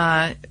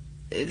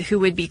who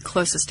would be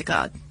closest to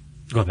God?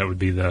 Well, that would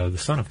be the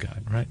Son of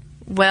God, right?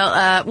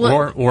 Well,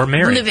 or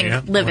Mary,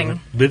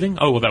 living. Living.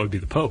 Oh, well, that would be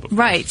the Pope.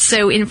 Right.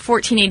 So in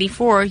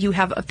 1484, you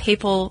have a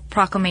papal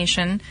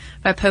proclamation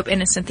by Pope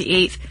Innocent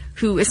VIII,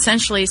 who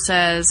essentially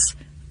says,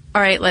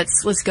 "All right,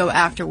 let's go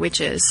after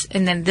witches,"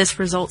 and then this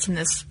results in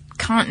this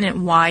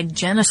continent-wide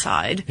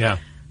genocide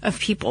of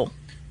people.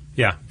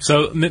 Yeah.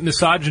 So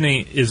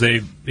misogyny is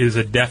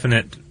a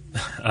definite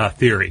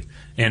theory.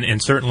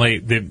 And certainly,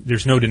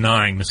 there's no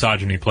denying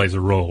misogyny plays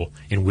a role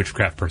in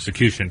witchcraft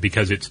persecution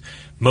because it's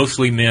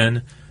mostly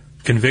men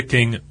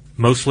convicting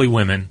mostly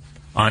women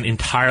on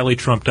entirely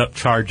trumped-up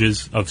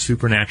charges of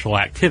supernatural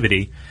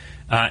activity.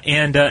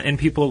 And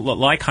people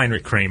like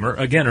Heinrich Kramer,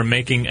 again, are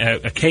making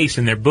a case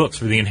in their books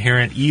for the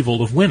inherent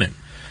evil of women.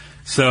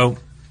 So,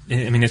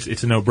 I mean,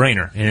 it's a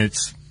no-brainer. And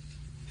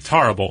It's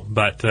horrible,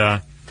 but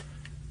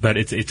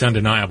it's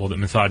undeniable that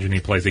misogyny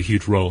plays a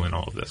huge role in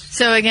all of this.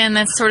 So again,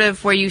 that's sort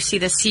of where you see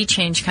the sea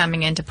change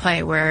coming into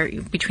play, where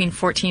between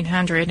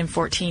 1400 and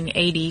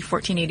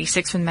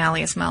 1486, when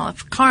Malleus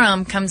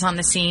Maleficarum comes on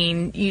the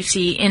scene, you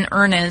see in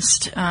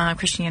earnest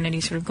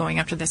Christianity sort of going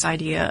after this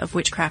idea of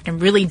witchcraft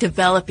and really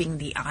developing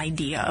the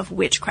idea of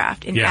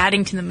witchcraft and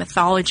adding to the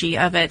mythology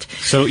of it.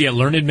 So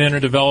learned men are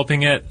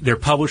developing it. They're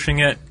publishing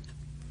it.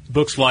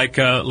 Books like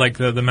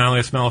the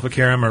Malleus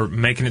Maleficarum are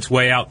making its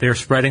way out there,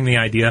 spreading the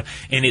idea,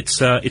 and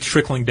it's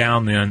trickling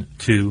down then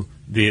to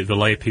the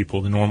lay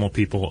people, the normal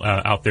people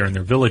out there in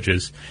their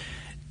villages.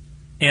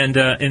 And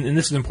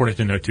this is important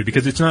to note too,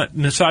 because it's not,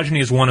 misogyny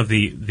is one of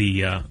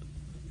the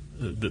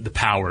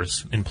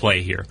powers in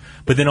play here,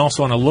 but then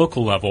also on a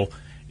local level,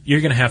 you're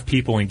going to have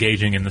people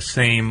engaging in the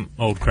same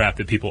old crap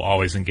that people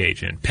always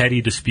engage in. Petty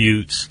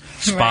disputes,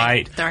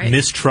 spite,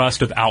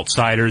 mistrust of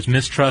outsiders,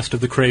 mistrust of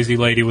the crazy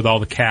lady with all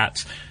the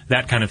cats,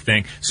 that kind of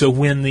thing. So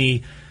when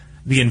the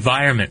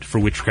environment for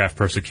witchcraft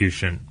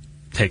persecution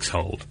takes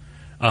hold,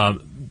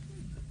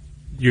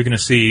 you're going to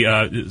see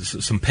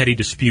some petty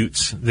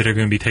disputes that are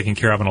going to be taken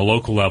care of on a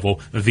local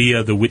level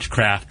via the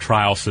witchcraft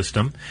trial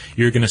system.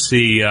 You're going to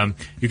see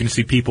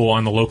people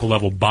on the local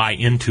level buy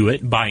into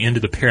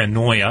the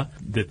paranoia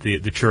that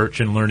the church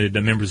and learned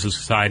members of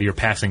society are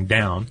passing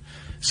down.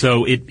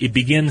 So it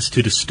begins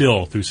to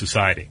distill through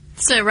society.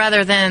 So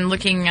rather than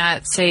looking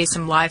at, say,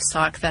 some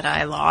livestock that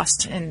I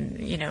lost in,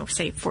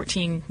 say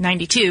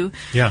 1492,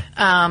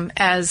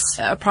 as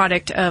a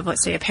product of,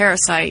 let's say, a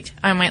parasite,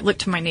 I might look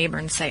to my neighbor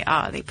and say,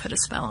 they put a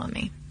spell on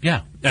me.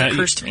 Yeah. They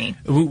cursed me.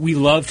 We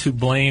love to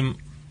blame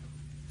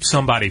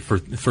somebody for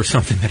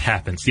something that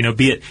happens. Be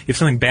it if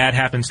something bad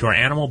happens to our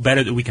animal,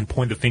 better that we can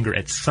point the finger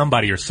at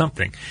somebody or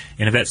something.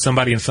 And if that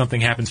somebody and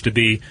something happens to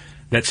be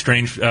that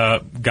strange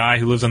guy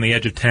who lives on the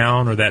edge of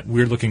town or that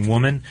weird-looking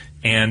woman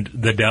and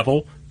the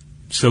devil,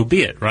 so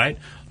be it, right?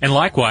 And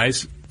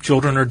likewise,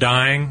 children are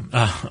dying.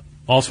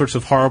 All sorts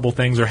of horrible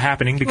things are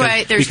happening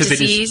because there's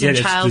disease and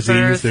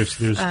childbirth. There's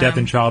death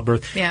and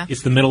childbirth. Yeah.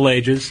 It's the Middle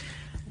Ages.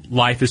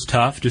 Life is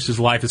tough, just as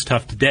life is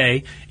tough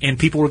today. And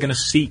people are going to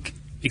seek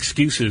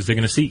excuses. They're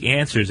going to seek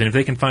answers. And if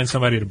they can find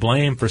somebody to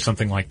blame for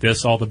something like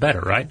this, all the better,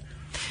 right?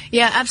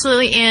 Yeah,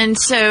 absolutely. And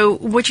so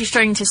what you're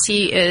starting to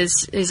see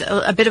is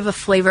a bit of a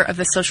flavor of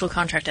the social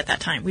contract at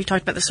that time. We've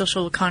talked about the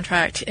social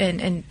contract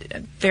in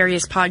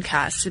various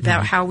podcasts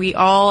about how we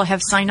all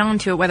have signed on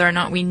to it, whether or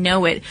not we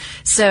know it.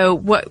 So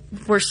what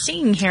we're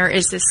seeing here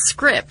is this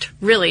script,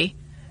 really,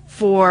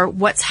 for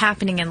what's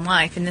happening in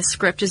life. And this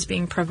script is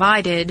being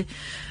provided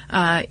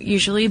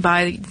usually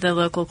by the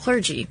local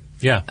clergy.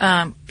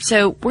 Yeah.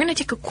 So we're going to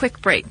take a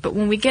quick break, but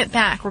when we get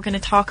back, we're going to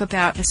talk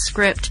about the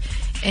script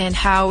and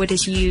how it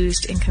is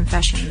used in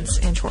confessions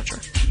and torture.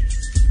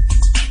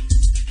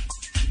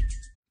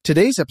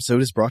 Today's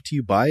episode is brought to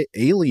you by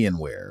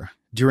Alienware.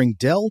 During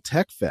Dell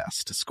Tech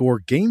Fest, score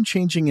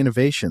game-changing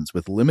innovations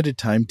with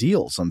limited-time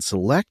deals on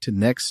select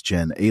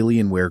next-gen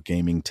Alienware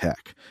gaming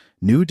tech.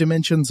 New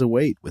dimensions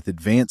await with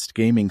advanced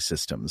gaming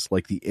systems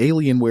like the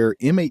Alienware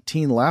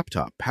M18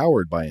 laptop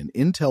powered by an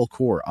Intel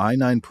Core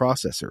i9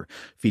 processor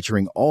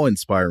featuring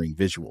awe-inspiring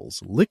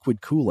visuals, liquid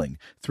cooling,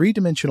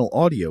 three-dimensional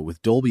audio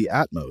with Dolby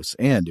Atmos,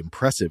 and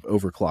impressive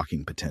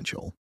overclocking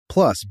potential.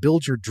 Plus,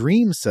 build your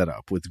dream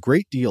setup with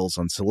great deals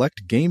on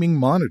select gaming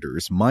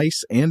monitors,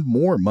 mice, and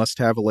more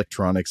must-have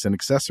electronics and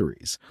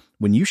accessories.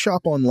 When you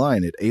shop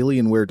online at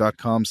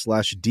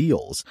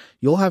alienware.com/deals,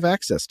 you'll have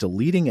access to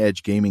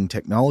leading-edge gaming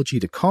technology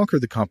to conquer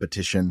the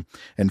competition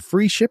and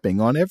free shipping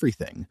on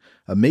everything.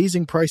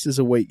 Amazing prices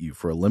await you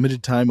for a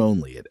limited time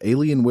only at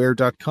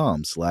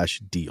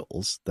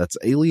alienware.com/deals. That's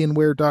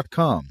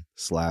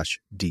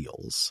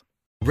alienware.com/deals.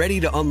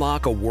 Ready to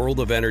unlock a world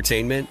of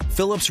entertainment?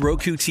 Philips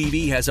Roku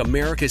TV has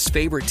America's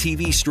favorite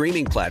TV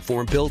streaming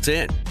platform built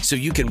in, so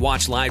you can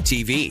watch live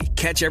TV,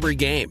 catch every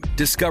game,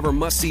 discover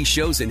must-see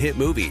shows and hit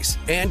movies,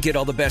 and get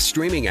all the best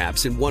streaming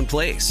apps in one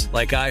place,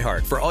 like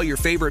iHeart for all your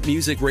favorite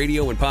music,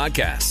 radio, and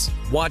podcasts.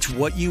 Watch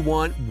what you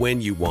want,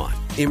 when you want.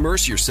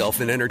 Immerse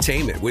yourself in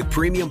entertainment with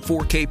premium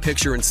 4K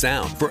picture and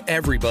sound for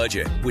every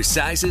budget, with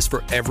sizes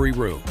for every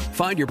room.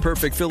 Find your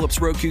perfect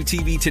Philips Roku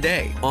TV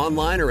today,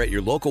 online or at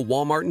your local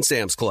Walmart and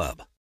Sam's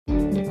Club.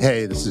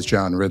 Hey, this is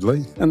John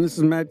Ridley. And this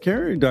is Matt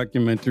Carey,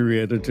 documentary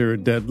editor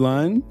at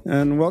Deadline.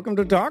 And welcome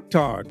to Doc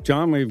Talk.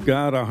 John, we've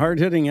got a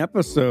hard-hitting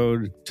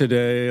episode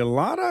today. A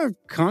lot of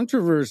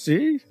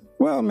controversy.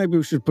 Well, maybe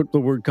we should put the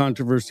word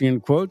controversy in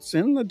quotes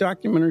in the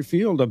documentary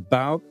field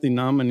about the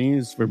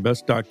nominees for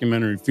Best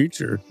Documentary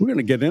Feature. We're going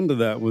to get into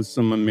that with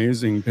some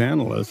amazing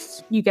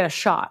panelists. You get a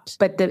shot,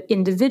 but the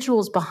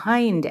individuals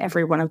behind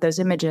every one of those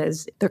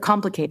images, they're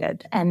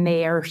complicated and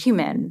they are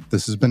human.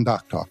 This has been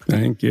Doc Talk.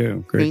 Thank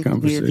you. Great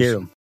conversation. Thank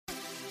you.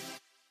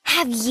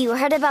 Have you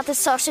heard about the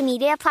social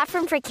media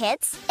platform for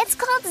kids? It's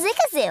called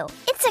Zigazoo.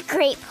 It's a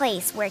great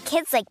place where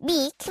kids like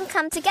me can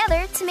come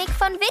together to make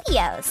fun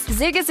videos.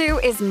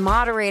 Zigazoo is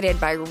moderated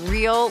by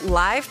real,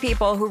 live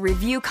people who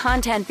review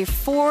content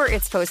before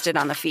it's posted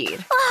on the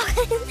feed. Oh,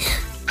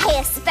 I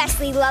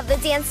especially love the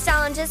dance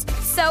challenges.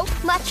 So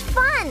much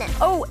fun.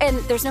 Oh, and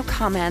there's no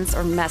comments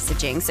or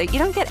messaging, so you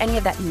don't get any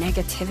of that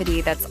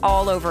negativity that's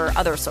all over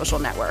other social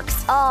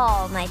networks.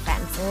 All my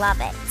friends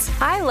love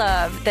it. I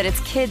love that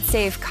it's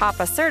KidSafe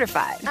COPPA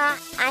certified.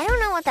 I don't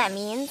know what that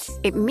means.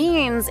 It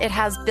means it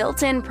has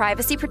built-in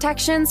privacy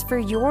protections for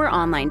your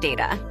online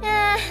data.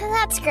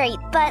 That's great,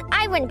 but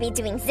I wouldn't be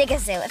doing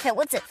Zigazoo if it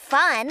wasn't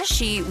fun.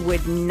 She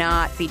would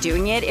not be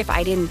doing it if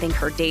I didn't think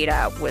her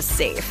data was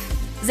safe.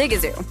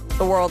 Zigazoo,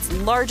 the world's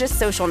largest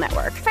social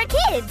network. For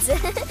kids!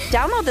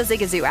 Download the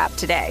Zigazoo app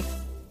today.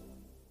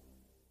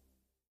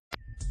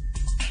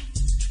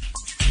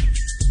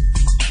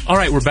 All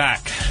right, we're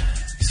back.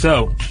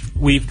 So,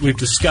 we've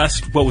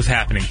discussed what was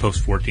happening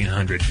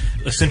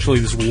post-1400. Essentially,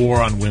 this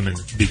war on women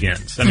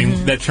begins. I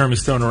mean, that term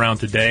is thrown around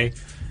today,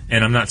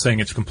 and I'm not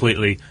saying it's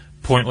completely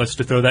pointless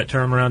to throw that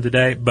term around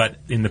today, but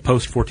in the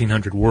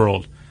post-1400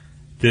 world,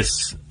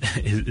 there's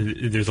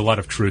a lot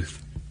of truth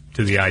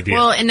to the idea.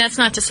 Well, and that's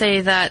not to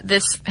say that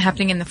this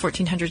happening in the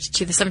 1400s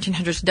to the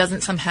 1700s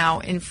doesn't somehow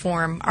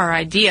inform our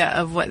idea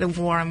of what the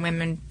war on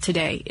women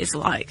today is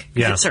like.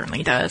 Yeah. It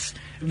certainly does.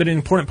 But an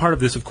important part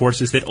of this, of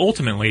course, is that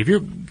ultimately,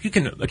 you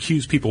can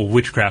accuse people of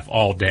witchcraft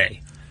all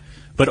day,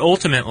 but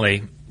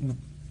ultimately,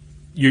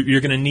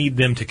 you're going to need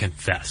them to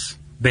confess.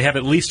 They have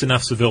at least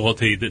enough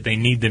civility that they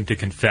need them to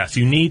confess.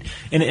 You need,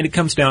 and it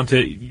comes down to,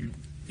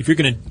 if you're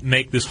going to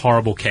make this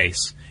horrible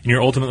case, and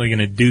you're ultimately going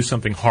to do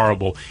something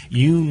horrible,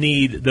 you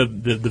need the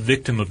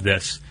victim of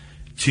this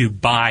to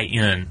buy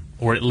in,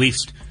 or at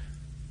least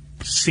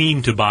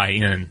seem to buy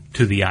in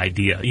to the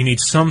idea. You need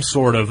some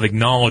sort of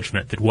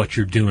acknowledgement that what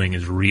you're doing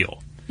is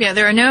real. Yeah,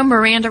 there are no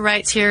Miranda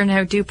rights here,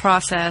 no due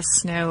process,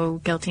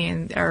 no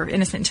guilty or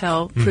innocent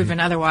until proven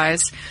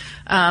otherwise.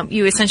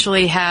 You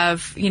essentially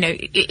have,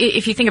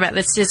 if you think about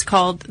this, it's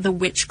called the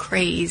witch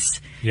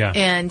craze. Yeah.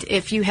 And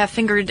if you have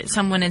fingered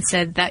someone and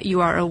said that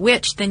you are a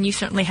witch, then you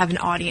certainly have an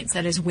audience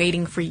that is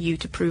waiting for you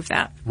to prove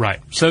that. Right.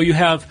 So you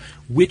have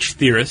witch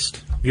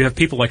theorists. You have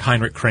people like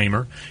Heinrich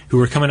Kramer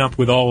who are coming up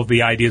with all of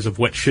the ideas of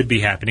what should be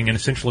happening and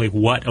essentially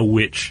what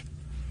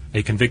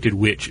a convicted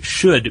witch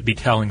should be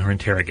telling her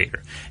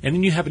interrogator. And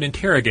then you have an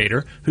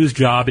interrogator whose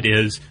job it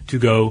is to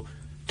go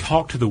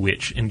talk to the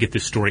witch and get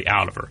this story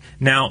out of her.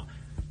 Now,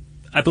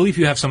 I believe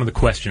you have some of the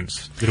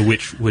questions that a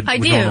witch would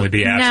normally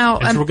be asked. Now,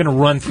 and so we're going to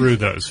run through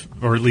those,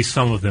 or at least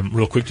some of them,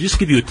 real quick, to just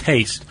give you a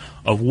taste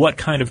of what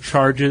kind of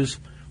charges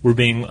were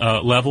being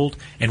leveled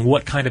and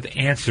what kind of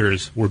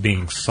answers were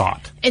being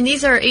sought. And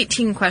these are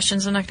 18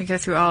 questions. I'm not going to go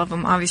through all of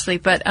them, obviously,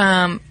 but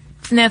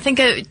now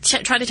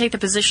try to take the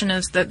position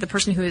as the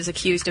person who is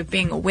accused of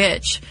being a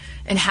witch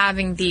and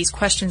having these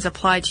questions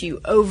applied to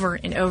you over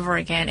and over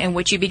again. And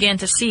what you begin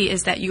to see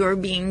is that you are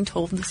being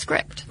told the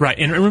script. Right.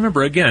 And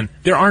remember, again,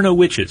 there are no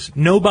witches.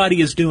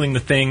 Nobody is doing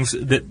the things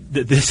that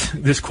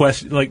this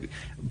question, like,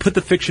 put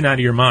the fiction out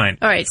of your mind.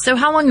 All right. So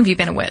how long have you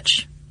been a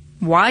witch?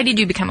 Why did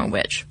you become a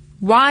witch?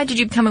 Why did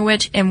you become a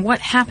witch? And what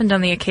happened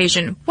on the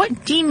occasion?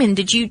 What demon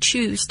did you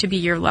choose to be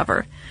your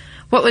lover?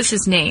 What was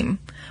his name?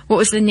 What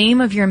was the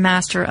name of your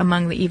master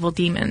among the evil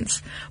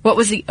demons? What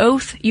was the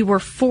oath you were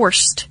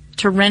forced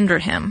to render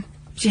him?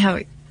 See how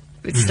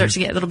it starts to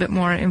get a little bit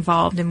more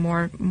involved and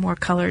more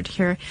colored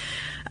here.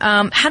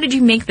 How did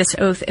you make this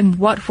oath, and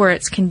what were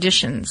its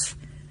conditions?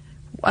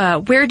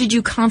 Where did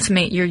you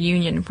consummate your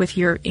union with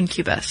your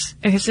incubus?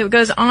 Okay, so it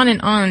goes on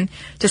and on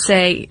to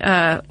say,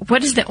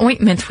 what is the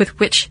ointment with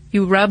which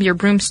you rub your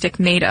broomstick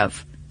made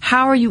of?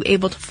 How are you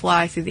able to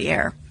fly through the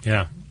air?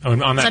 Yeah. So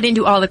I didn't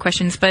do all the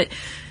questions, but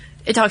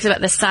it talks about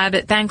the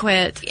Sabbath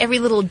banquet, every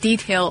little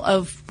detail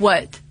of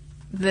what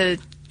the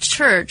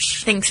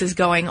church thinks is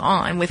going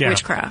on with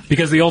witchcraft.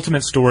 Because the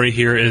ultimate story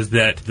here is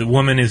that the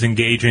woman is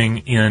engaging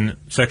in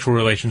sexual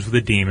relations with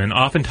a demon.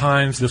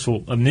 Oftentimes, this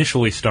will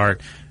initially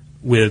start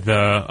with,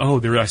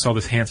 I saw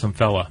this handsome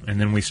fella, and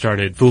then we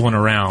started fooling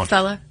around.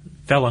 Fella,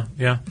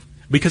 yeah.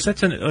 Because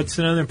that's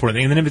another important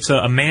thing. And then if it's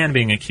a man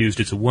being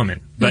accused, it's a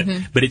woman. But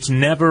it's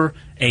never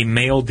a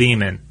male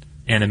demon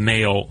and a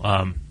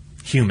male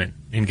human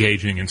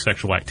engaging in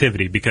sexual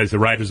activity, because the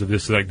writers of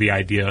this, like, the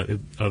idea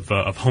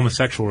of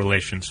homosexual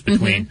relations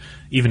between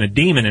even a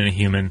demon and a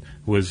human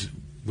was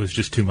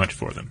just too much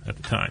for them at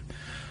the time.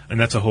 And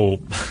that's a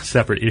whole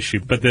separate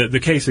issue. But the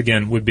case,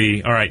 again, would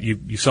be, all right,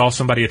 you saw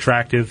somebody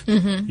attractive,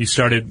 you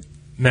started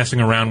messing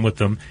around with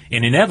them,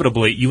 and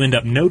inevitably you end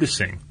up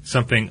noticing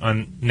something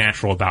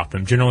unnatural about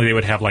them. Generally, they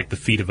would have, like, the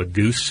feet of a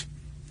goose.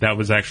 That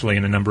was actually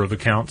in a number of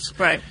accounts.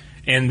 Right.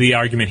 And the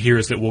argument here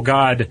is that, well,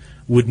 God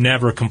would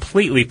never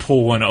completely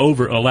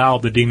allow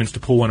the demons to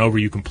pull one over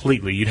you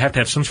completely. You'd have to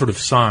have some sort of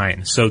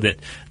sign so that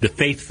the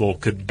faithful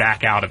could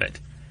back out of it.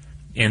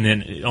 And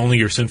then only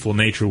your sinful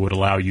nature would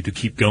allow you to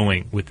keep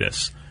going with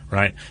this,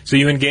 right? So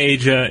you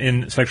engage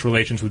in sexual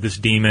relations with this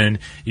demon.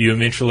 You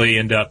eventually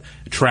end up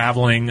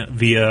traveling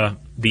via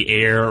the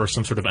air or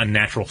some sort of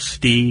unnatural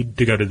steed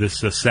to go to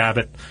this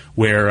Sabbath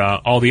where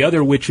all the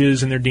other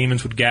witches and their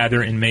demons would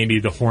gather, and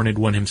maybe the horned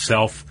one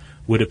himself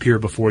would appear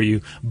before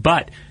you.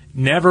 But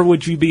never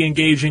would you be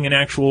engaging in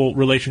actual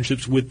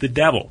relationships with the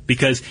devil,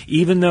 because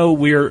even though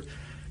we're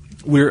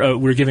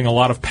we're giving a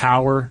lot of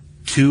power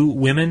to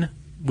women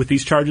with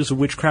these charges of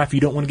witchcraft. You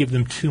don't want to give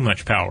them too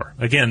much power.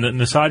 Again, the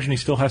misogyny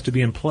still has to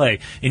be in play,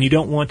 and you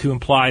don't want to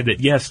imply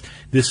that, yes,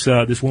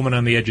 this woman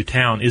on the edge of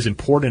town is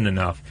important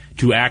enough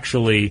to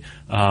actually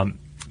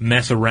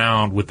mess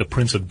around with the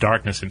Prince of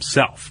Darkness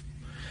himself.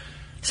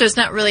 So it's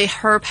not really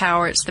her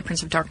power, it's the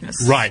Prince of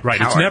Darkness. Right. Power.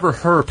 It's never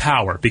her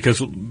power,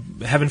 because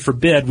heaven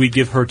forbid we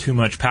give her too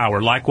much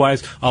power.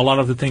 Likewise, a lot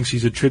of the things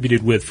she's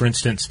attributed with, for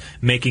instance,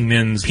 making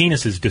men's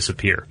penises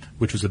disappear,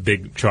 which was a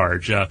big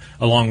charge,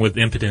 along with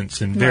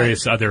impotence and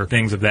various other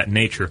things of that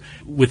nature.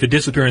 With the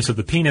disappearance of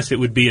the penis, it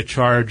would be a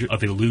charge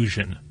of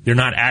illusion. They're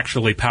not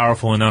actually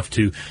powerful enough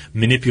to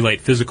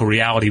manipulate physical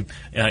reality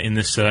in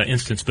this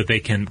instance, but they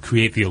can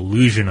create the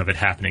illusion of it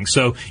happening.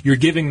 So you're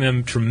giving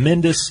them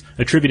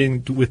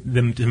attributing with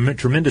them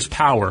tremendous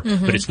power,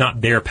 but it's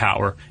not their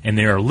power, and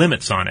there are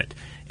limits on it.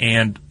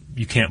 And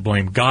you can't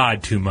blame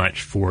God too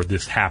much for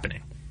this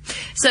happening.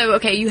 So,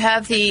 okay, you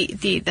have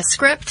the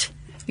script,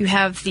 you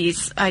have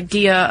this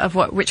idea of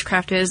what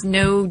witchcraft is.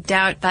 No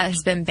doubt that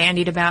has been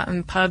bandied about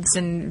in pubs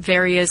and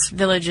various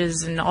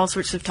villages and all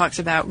sorts of talks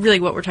about. Really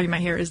what we're talking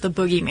about here is the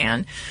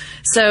boogeyman.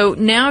 So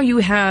now you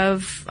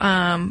have...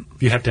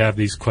 you have to have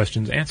these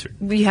questions answered.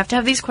 You have to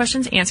have these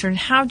questions answered.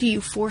 How do you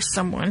force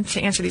someone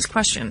to answer these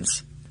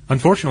questions?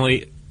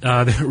 Unfortunately,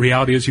 the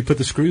reality is you put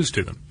the screws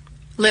to them.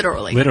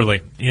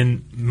 Literally,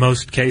 in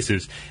most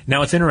cases.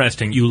 Now, it's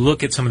interesting. You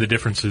look at some of the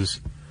differences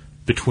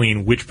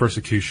between witch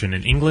persecution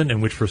in England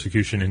and witch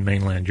persecution in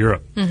mainland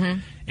Europe.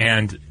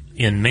 And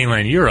in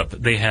mainland Europe,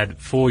 they had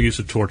full use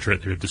of torture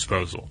at their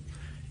disposal.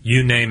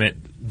 You name it,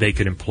 they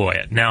could employ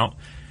it. Now,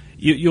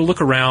 you'll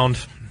look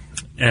around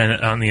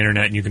on the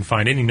internet, and you can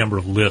find any number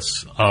of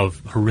lists of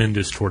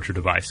horrendous torture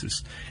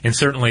devices. And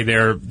certainly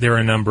there are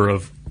a number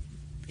of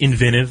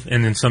inventive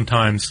and then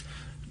sometimes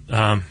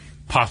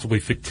possibly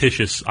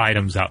fictitious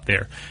items out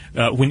there.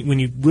 When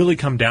you really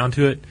come down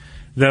to it,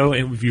 though,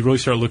 and if you really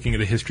start looking at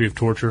the history of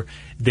torture,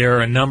 there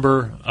are a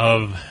number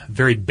of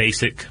very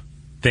basic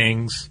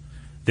things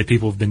that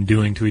people have been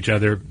doing to each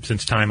other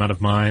since time out of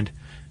mind.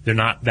 They're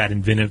not that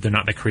inventive, they're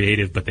not that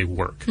creative, but they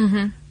work.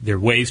 They're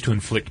ways to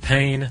inflict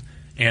pain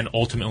and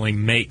ultimately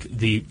make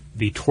the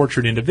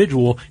tortured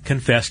individual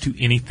confess to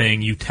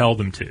anything you tell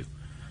them to.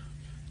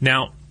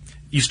 Now,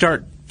 you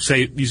start,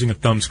 say, using a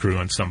thumbscrew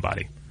on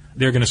somebody.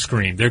 They're going to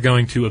scream. They're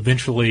going to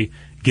eventually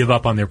give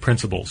up on their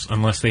principles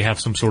unless they have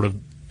some sort of,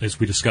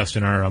 as we discussed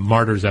in our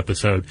Martyrs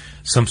episode,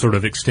 some sort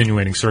of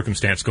extenuating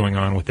circumstance going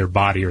on with their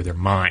body or their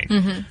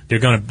mind. They're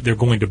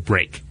going to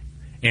break.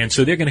 And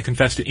so they're going to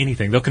confess to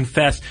anything. They'll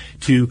confess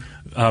to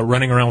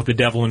running around with the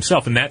devil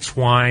himself. And that's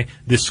why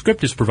this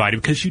script is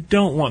provided, because you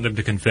don't want them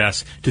to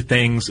confess to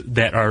things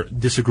that are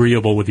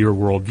disagreeable with your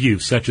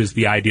worldview, such as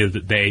the idea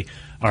that they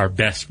are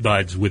best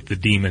buds with the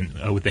demon,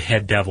 with the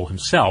head devil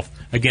himself.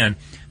 Again,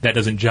 that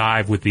doesn't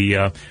jive with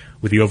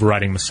the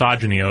overriding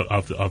misogyny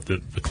of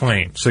the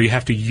claim. So you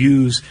have to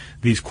use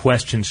these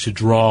questions to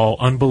draw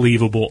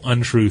unbelievable,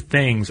 untrue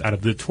things out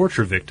of the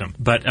torture victim.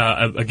 But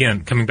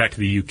again, coming back to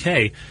the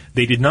UK,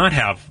 they did not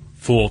have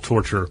full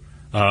torture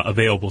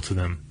available to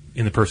them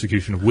in the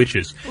persecution of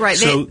witches. Right.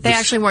 So they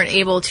actually weren't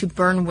able to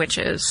burn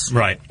witches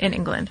in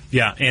England.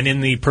 Yeah, and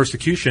in the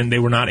persecution, they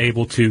were not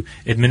able to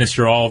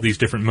administer all of these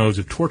different modes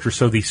of torture.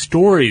 So the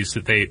stories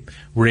that they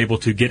were able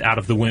to get out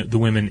of the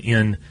women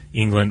in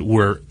England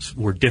were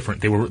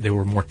different. They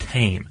were more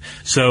tame.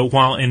 So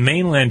while in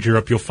mainland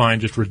Europe you'll find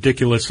just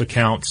ridiculous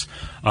accounts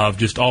of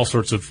just all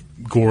sorts of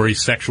gory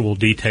sexual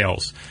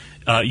details,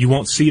 you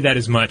won't see that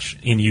as much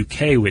in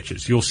UK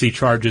witches. You'll see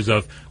charges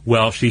of,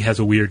 well, she has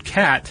a weird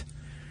cat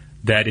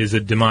that is a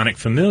demonic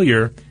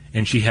familiar,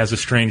 and she has a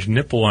strange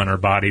nipple on her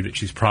body that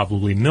she's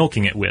probably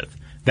milking it with.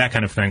 That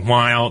kind of thing.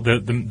 While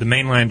the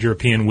mainland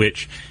European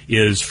witch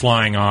is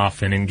flying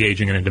off and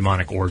engaging in a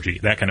demonic orgy.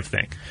 That kind of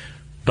thing.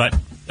 But,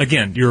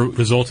 again, you're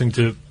resulting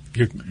to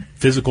your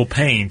physical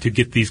pain to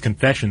get these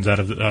confessions out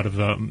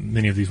of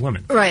many of these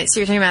women. Right. So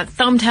you're talking about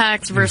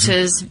thumbtacks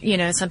versus,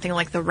 something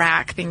like the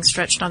rack, being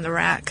stretched on the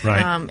rack,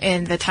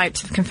 and the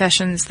types of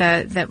confessions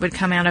that would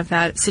come out of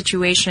that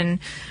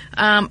situation.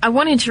 I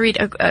wanted to read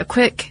a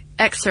quick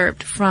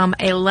excerpt from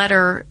a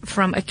letter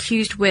from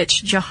accused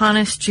witch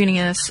Johannes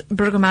Junius,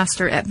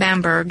 burgomaster at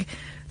Bamberg,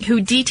 who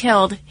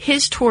detailed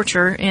his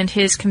torture and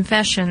his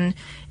confession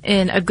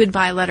in a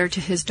goodbye letter to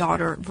his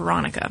daughter,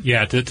 Veronica.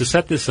 Yeah, to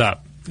set this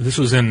up, this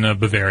was in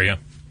Bavaria,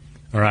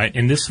 all right?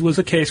 And this was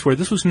a case where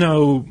this was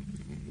no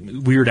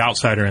weird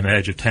outsider on the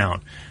edge of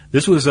town.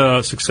 This was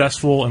a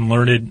successful and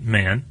learned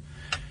man.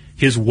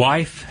 His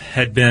wife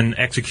had been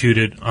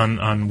executed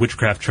on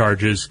witchcraft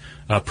charges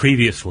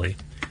previously,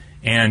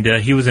 and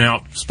he was an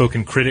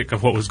outspoken critic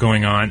of what was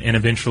going on, and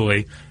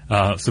eventually,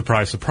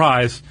 surprise,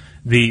 surprise,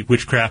 the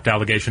witchcraft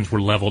allegations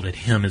were leveled at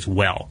him as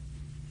well.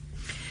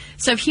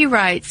 So he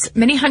writes,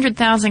 "Many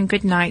 100,000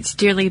 good nights,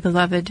 dearly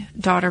beloved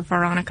daughter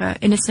Veronica.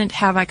 Innocent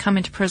have I come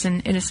into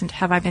prison, innocent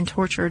have I been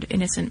tortured,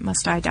 innocent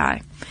must I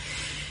die."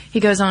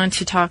 He goes on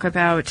to talk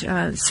about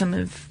some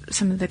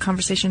of the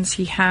conversations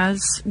he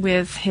has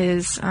with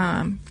his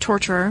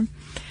torturer,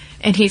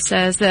 And he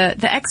says that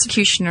the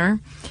executioner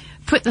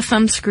put the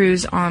thumb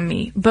screws on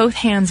me, both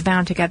hands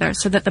bound together,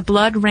 so that the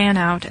blood ran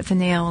out at the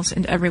nails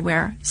and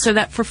everywhere, so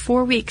that for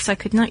 4 weeks I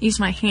could not use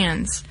my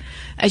hands,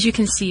 as you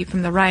can see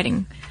from the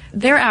writing.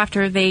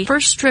 Thereafter, they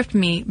first stripped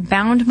me,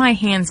 bound my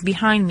hands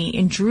behind me,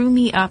 and drew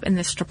me up in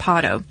the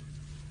strappado.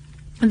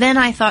 Then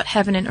I thought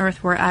heaven and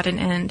earth were at an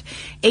end.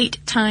 8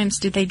 times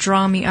did they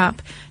draw me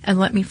up and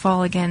let me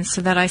fall again, so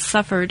that I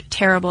suffered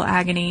terrible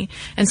agony.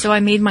 And so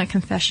I made my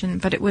confession,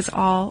 but it was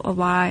all a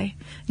lie.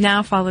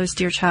 Now follows,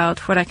 dear child,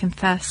 what I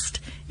confessed,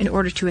 in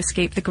order to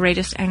escape the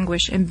greatest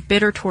anguish and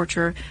bitter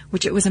torture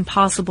which it was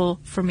impossible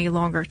for me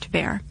longer to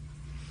bear.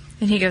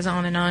 And he goes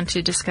on and on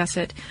to discuss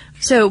it.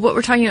 So what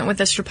we're talking about with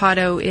the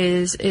strappado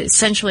is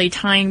essentially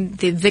tying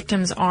the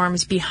victim's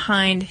arms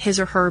behind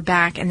his or her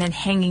back and then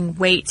hanging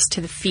weights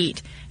to the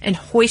feet and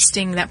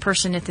hoisting that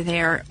person into the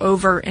air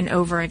over and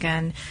over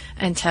again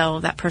until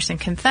that person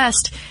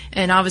confessed.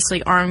 And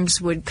obviously arms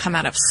would come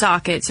out of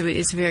sockets. So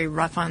it's very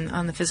rough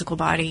on the physical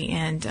body,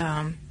 and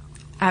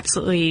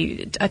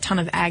absolutely a ton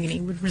of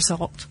agony would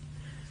result.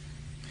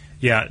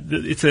 Yeah,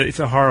 it's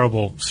a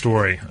horrible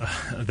story,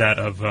 that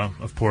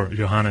of poor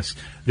Johannes.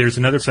 There's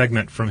another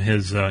segment from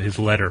his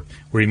letter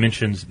where he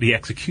mentions the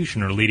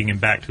executioner leading him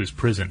back to his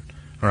prison.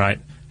 All right,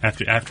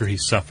 after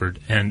he's suffered,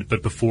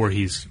 but before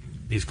he's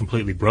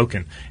completely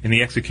broken, and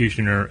the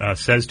executioner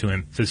says to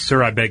him,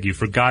 "Sir, I beg you,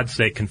 for God's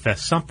sake,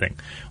 confess something,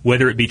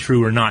 whether it be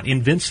true or not.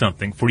 Invent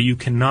something, for you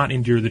cannot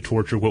endure the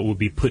torture what will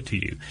be put to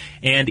you.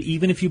 And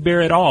even if you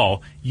bear it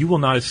all, you will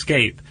not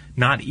escape,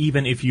 not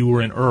even if you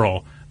were an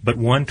earl. But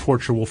one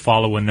torture will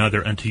follow another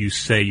until you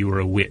say you are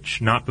a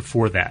witch. Not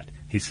before that,"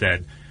 he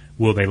said,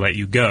 "will they let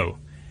you go.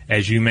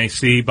 As you may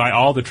see by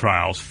all the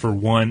trials, for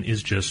one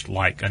is just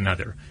like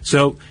another."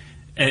 So,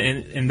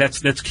 and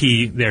that's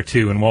key there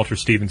too. And Walter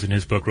Stevens in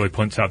his book really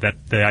points out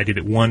that the idea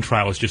that one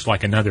trial is just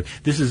like another.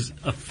 This is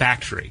a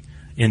factory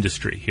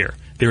industry here.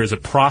 There is a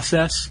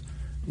process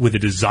with a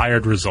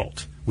desired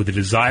result, with a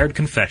desired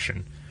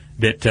confession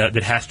that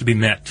has to be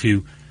met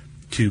to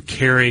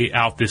carry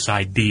out this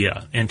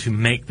idea and to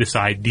make this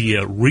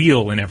idea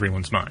real in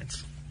everyone's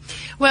minds.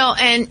 Well,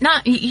 and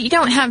you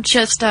don't have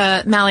just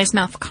Malleus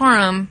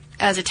Maleficarum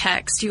as a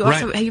text. You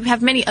also you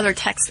have many other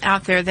texts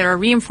out there that are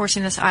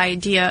reinforcing this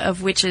idea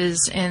of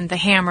witches and the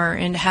hammer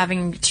and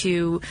having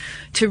to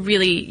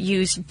really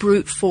use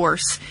brute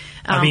force.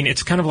 I mean,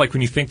 it's kind of like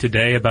when you think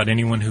today about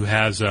anyone who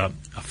has a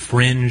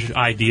fringe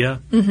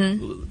idea.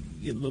 Mm-hmm.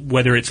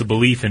 Whether it's a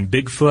belief in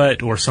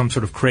Bigfoot or some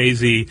sort of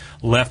crazy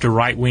left or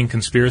right-wing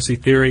conspiracy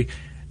theory,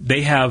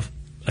 they have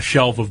a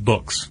shelf of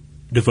books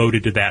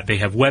devoted to that. They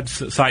have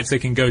websites they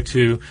can go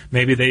to.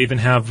 Maybe they even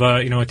have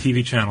a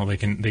TV channel they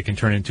can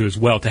turn into as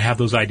well to have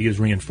those ideas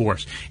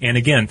reinforced. And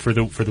again, for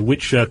the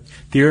witch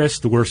theorists,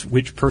 the worst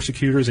witch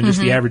persecutors, and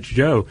just the average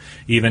Joe,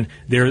 even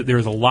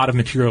there's a lot of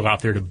material out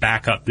there to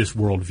back up this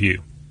worldview.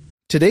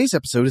 Today's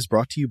episode is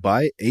brought to you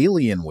by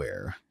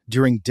Alienware.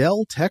 During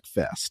Dell Tech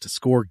Fest,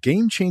 score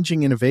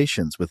game-changing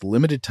innovations with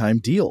limited-time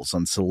deals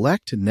on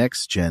select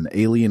next-gen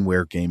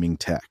Alienware gaming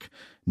tech.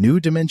 New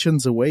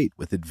dimensions await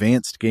with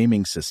advanced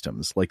gaming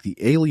systems like the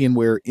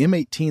Alienware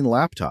M18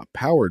 laptop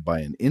powered by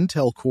an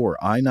Intel Core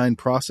i9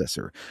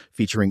 processor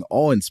featuring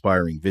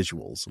awe-inspiring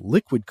visuals,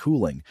 liquid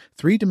cooling,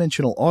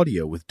 3-dimensional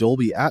audio with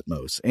Dolby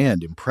Atmos,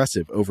 and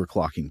impressive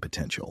overclocking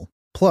potential.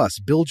 Plus,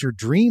 build your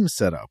dream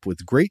setup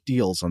with great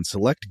deals on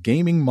select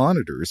gaming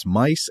monitors,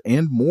 mice,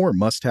 and more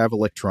must-have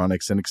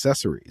electronics and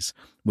accessories.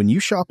 When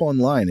you shop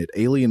online at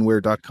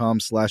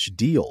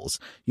alienware.com/deals,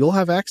 you'll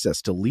have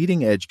access to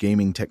leading-edge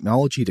gaming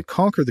technology to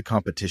conquer the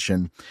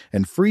competition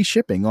and free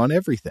shipping on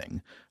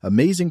everything.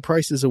 Amazing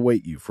prices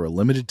await you for a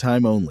limited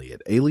time only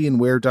at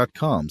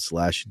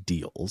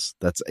alienware.com/deals.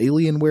 That's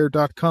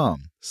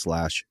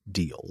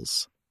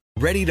alienware.com/deals.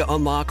 Ready to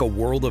unlock a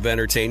world of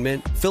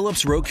entertainment?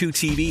 Philips Roku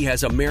TV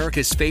has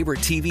America's favorite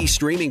TV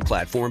streaming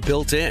platform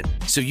built in,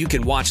 so you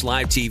can watch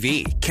live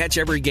TV, catch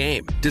every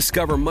game,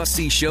 discover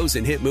must-see shows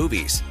and hit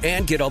movies,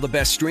 and get all the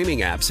best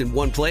streaming apps in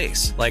one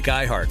place, like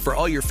iHeart for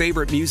all your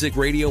favorite music,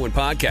 radio, and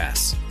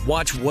podcasts.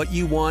 Watch what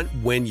you want,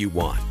 when you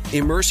want.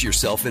 Immerse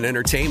yourself in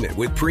entertainment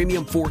with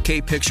premium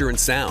 4K picture and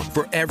sound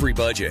for every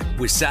budget,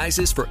 with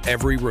sizes for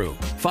every room.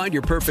 Find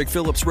your perfect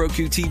Philips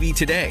Roku TV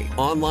today,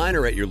 online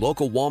or at your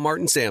local Walmart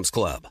and Sam's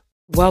Club.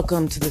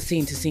 Welcome to the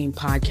Scene to Scene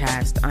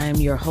podcast. I am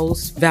your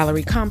host,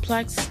 Valerie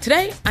Complex.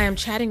 Today, I am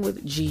chatting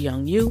with Ji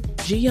Young Yu.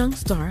 Ji Young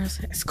stars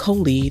as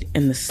co-lead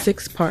in the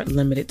 6-part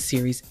limited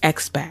series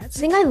Expats. I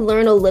think I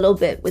learn a little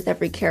bit with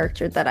every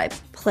character that I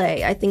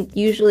play. I think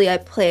usually I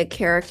play a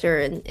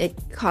character and it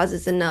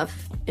causes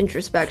enough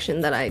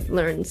introspection that I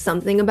learn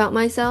something about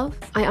myself.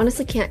 I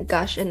honestly can't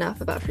gush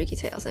enough about Freaky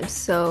Tales. I'm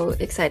so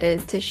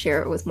excited to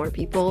share it with more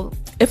people.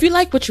 If you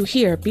like what you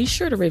hear, be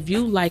sure to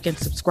review, like, and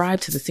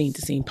subscribe to the Scene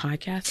to Scene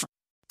podcast.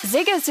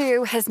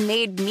 Zigazoo has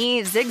made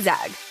me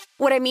zigzag.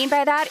 What I mean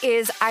by that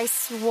is I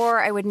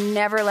swore I would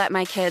never let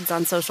my kids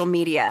on social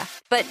media,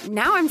 but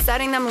now I'm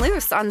setting them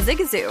loose on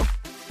Zigazoo.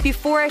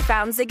 Before I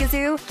found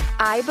Zigazoo,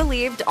 I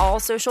believed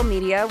all social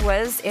media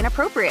was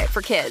inappropriate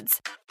for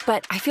kids.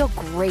 but I feel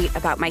great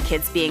about my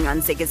kids being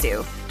on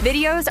Zigazoo.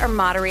 Videos are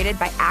moderated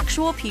by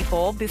actual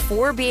people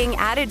before being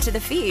added to the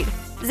feed.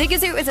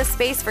 Zigazoo is a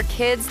space for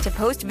kids to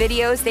post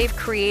videos they've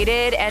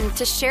created and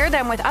to share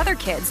them with other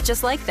kids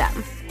just like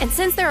them. And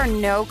since there are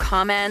no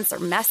comments or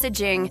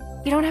messaging,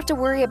 you don't have to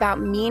worry about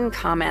mean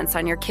comments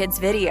on your kids'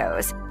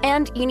 videos.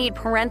 And you need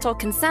parental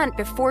consent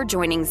before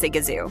joining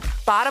Zigazoo.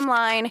 Bottom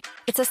line,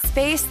 it's a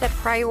space that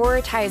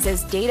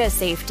prioritizes data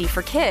safety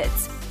for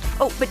kids.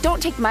 Oh, but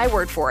don't take my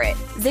word for it.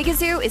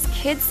 Zigazoo is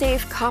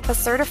KidSafe COPPA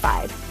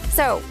certified.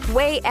 So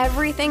weigh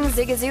everything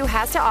Zigazoo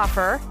has to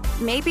offer.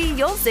 Maybe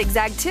you'll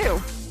zigzag too.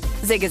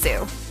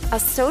 Zigazoo, a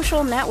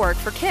social network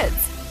for kids.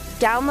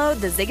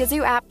 Download the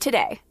Zigazoo app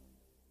today.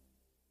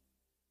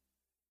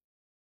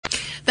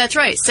 That's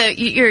right. So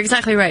you're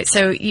exactly right.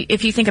 So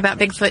if you think about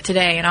Bigfoot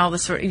today and all the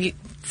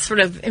sort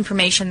of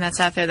information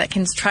that's out there that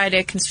can try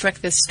to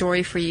construct this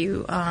story for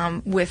you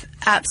with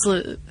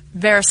absolute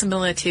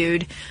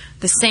verisimilitude,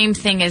 the same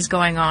thing is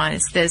going on.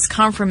 It's this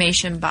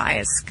confirmation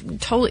bias,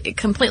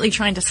 completely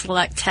trying to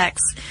select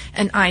texts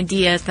and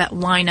ideas that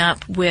line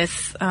up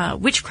with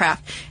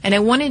witchcraft. And I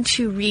wanted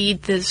to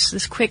read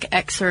this quick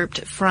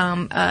excerpt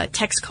from a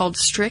text called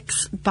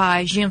Strix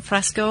by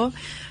Gianfrancesco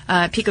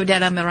Pico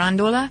della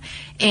Mirandola.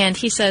 And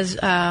he says,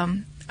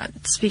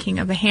 speaking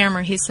of the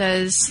hammer, he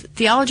says,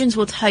 theologians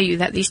will tell you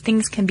that these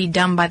things can be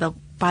done by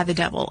the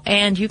devil.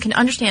 And you can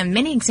understand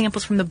many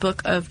examples from the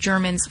book of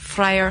Germans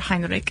Friar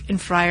Heinrich and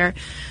Friar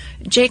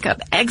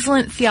Jacob,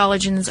 excellent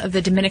theologians of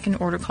the Dominican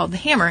order called the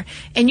hammer.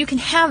 And you can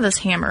have this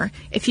hammer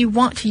if you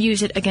want to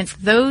use it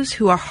against those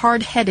who are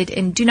hard-headed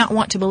and do not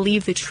want to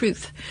believe the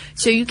truth.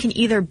 So you can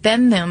either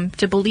bend them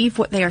to believe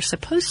what they are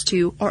supposed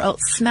to, or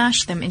else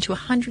smash them into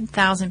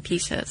 100,000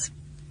 pieces.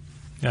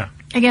 Yeah.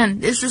 Again,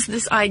 this is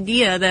this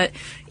idea that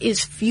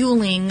is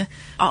fueling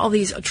all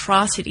these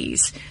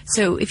atrocities.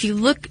 So if you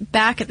look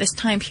back at this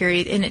time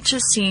period and it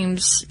just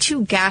seems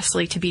too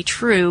ghastly to be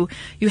true,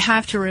 you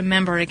have to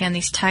remember, again,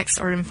 these texts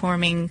are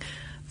informing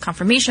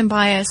confirmation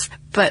bias,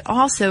 but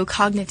also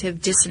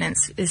cognitive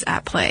dissonance is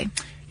at play.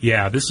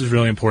 Yeah, this is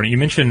really important. You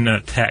mentioned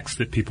text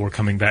that people are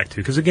coming back to,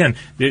 because again,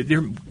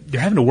 they're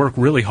having to work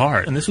really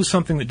hard, and this was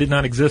something that did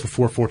not exist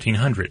before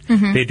 1400.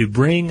 Mm-hmm. They had to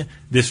bring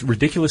this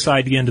ridiculous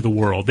idea into the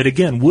world that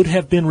again would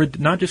have been I'm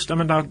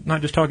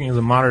not just talking as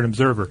a modern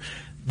observer.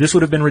 This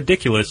would have been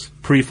ridiculous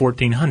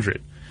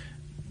pre-1400.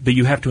 But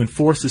you have to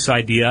enforce this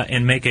idea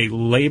and make a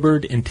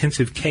labored,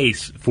 intensive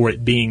case for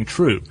it being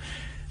true.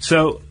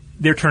 So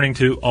they're turning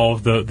to all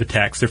of the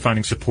texts. They're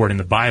finding support in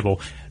the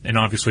Bible. And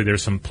obviously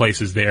there's some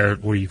places there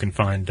where you can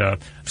find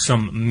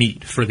some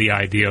meat for the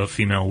idea of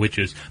female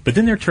witches. But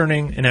then they're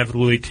turning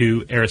inevitably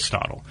to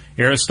Aristotle.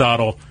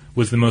 Aristotle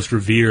was the most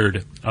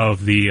revered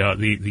of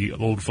the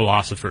old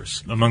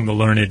philosophers among the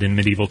learned in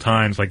medieval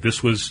times. Like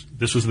this was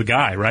the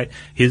guy, right?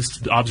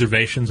 His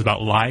observations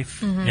about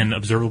life and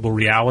observable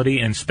reality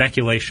and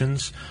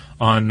speculations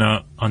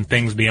on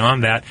things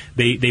beyond that,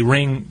 they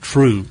ring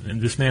true.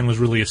 And this man was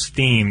really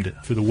esteemed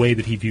for the way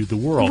that he viewed the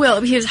world. Well,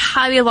 he was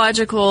highly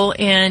logical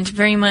and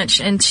very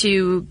much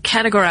into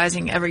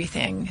categorizing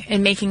everything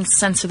and making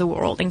sense of the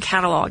world and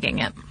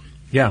cataloging it.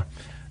 Yeah.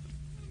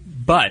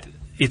 But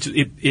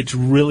it's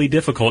really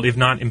difficult, if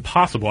not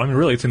impossible. I mean,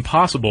 really, it's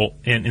impossible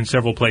in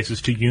several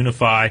places to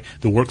unify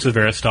the works of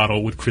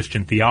Aristotle with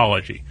Christian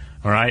theology.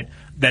 All right?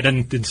 That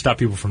didn't stop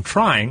people from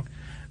trying.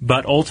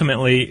 But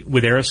ultimately,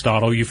 with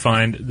Aristotle, you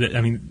find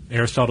that,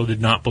 Aristotle did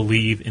not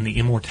believe in the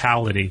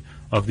immortality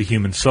of the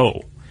human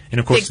soul. And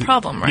of course, big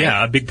problem, right?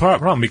 Yeah, a big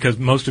problem, because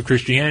most of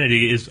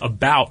Christianity is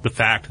about the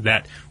fact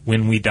that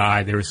when we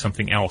die, there is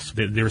something else.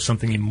 There is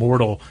something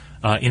immortal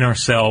in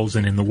ourselves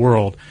and in the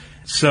world.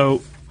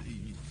 So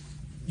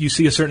you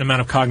see a certain amount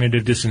of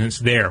cognitive dissonance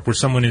there, where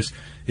someone is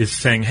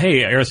saying,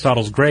 hey,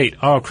 Aristotle's great.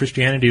 Oh,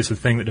 Christianity is the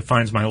thing that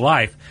defines my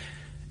life.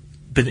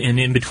 But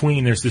in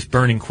between, there's this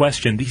burning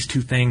question, these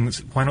two things,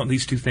 why don't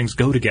these two things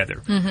go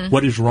together? Mm-hmm.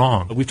 What is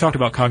wrong? We've talked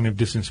about cognitive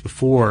dissonance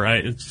before.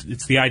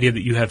 It's the idea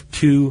that you have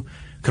two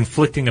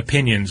conflicting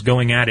opinions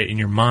going at it in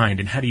your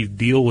mind, and how do you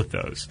deal with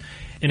those?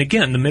 And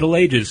again, the Middle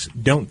Ages,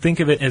 don't think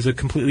of it as a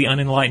completely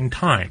unenlightened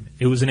time.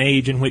 It was an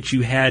age in which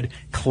you had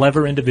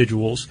clever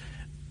individuals,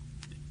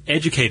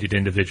 educated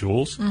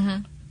individuals,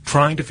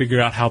 trying to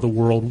figure out how the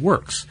world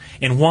works.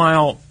 And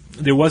while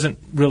there wasn't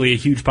really a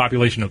huge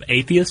population of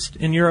atheists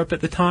in Europe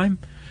at the time,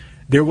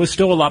 there was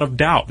still a lot of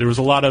doubt. There was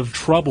a lot of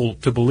trouble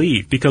to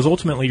believe, because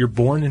ultimately you're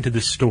born into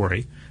this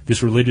story,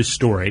 this religious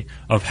story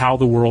of how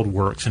the world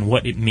works and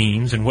what it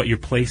means and what your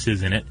place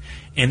is in it.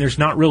 And there's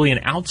not really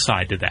an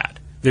outside to that.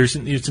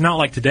 It's not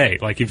like today.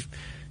 Like if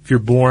you're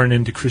born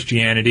into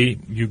Christianity,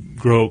 you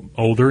grow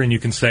older and you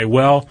can say,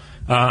 well,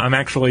 I'm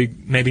actually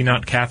maybe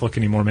not Catholic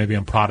anymore. Maybe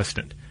I'm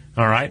Protestant.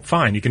 All right,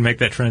 fine. You can make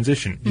that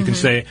transition. You can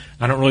say,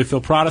 I don't really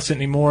feel Protestant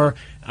anymore.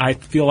 I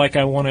feel like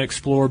I want to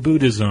explore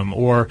Buddhism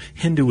or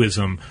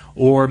Hinduism,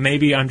 or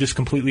maybe I'm just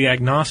completely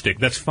agnostic.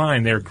 That's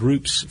fine. There are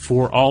groups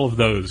for all of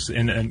those.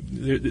 And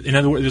in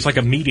other words, there's like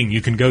a meeting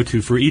you can go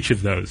to for each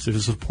of those. There's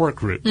a support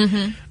group.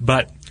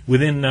 But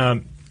within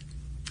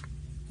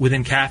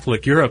within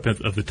Catholic Europe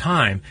of the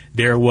time,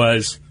 there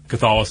was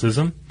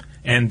Catholicism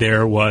and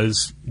there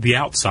was the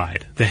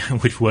outside,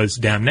 which was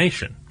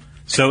damnation.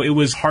 So it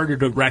was harder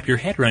to wrap your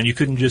head around. You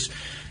couldn't just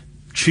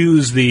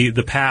choose the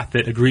path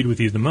that agreed with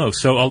you the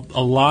most. So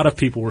a lot of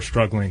people were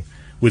struggling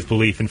with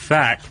belief. In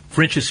fact,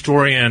 French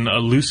historian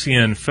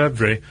Lucien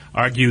Febvre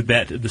argued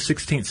that the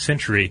 16th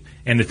century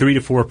and the 3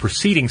 to 4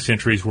 preceding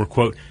centuries were,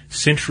 quote,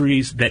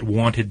 centuries that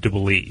wanted to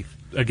believe.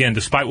 Again,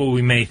 despite what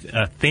we may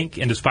think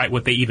and despite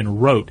what they even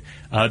wrote,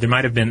 there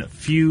might have been a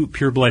few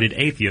pure-blooded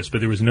atheists,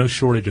 but there was no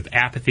shortage of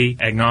apathy,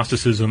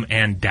 agnosticism,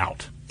 and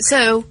doubt.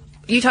 So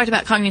you talked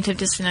about cognitive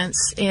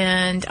dissonance,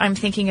 and I'm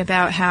thinking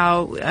about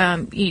how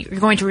you're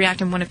going to react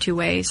in one of two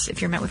ways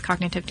if you're met with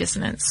cognitive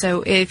dissonance.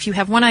 So if you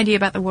have one idea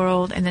about the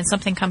world and then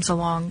something comes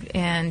along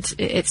and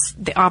it's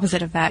the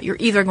opposite of that, you're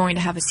either going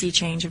to have a sea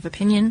change of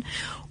opinion,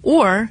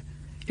 or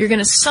you're going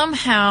to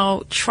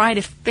somehow try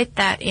to fit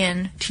that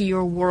in to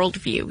your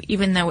worldview,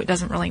 even though it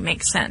doesn't really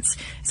make sense.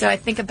 So I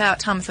think about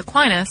Thomas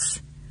Aquinas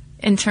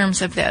in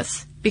terms of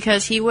this,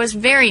 because he was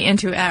very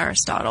into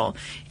Aristotle.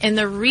 And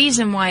the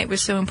reason why it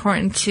was so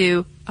important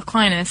to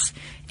Aquinas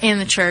and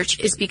the church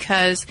is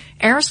because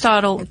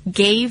Aristotle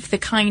gave the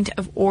kind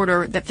of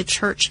order that the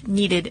church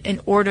needed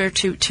in order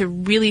to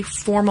really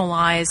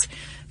formalize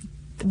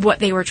what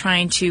they were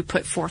trying to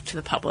put forth to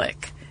the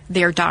public,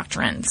 their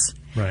doctrines.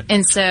 Right.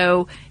 And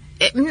so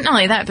not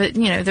only that, but,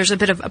 there's a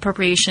bit of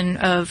appropriation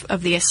of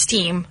the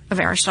esteem of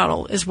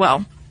Aristotle as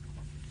well.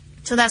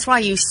 So that's why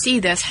you see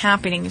this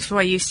happening. That's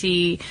why you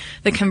see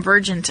the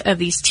convergence of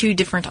these two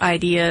different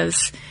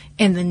ideas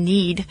and the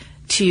need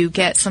to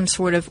get some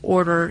sort of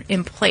order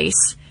in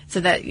place so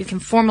that you can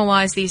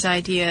formalize these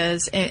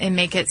ideas and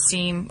make it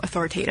seem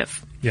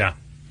authoritative. Yeah.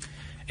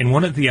 And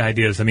one of the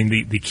ideas,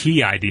 the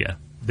key idea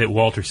that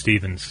Walter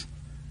Stevens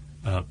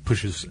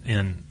pushes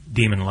in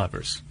Demon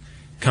Lovers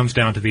comes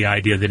down to the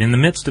idea that in the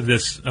midst of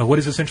this, what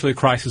is essentially a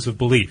crisis of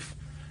belief,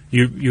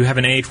 you have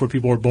an age where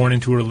people are born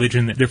into a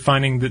religion that they're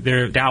finding that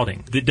they're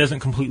doubting. It doesn't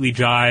completely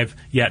jive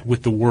yet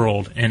with the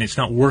world, and it's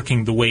not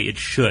working the way it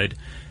should.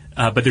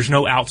 But there's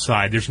no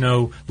outside. There's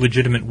no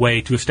legitimate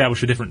way to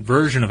establish a different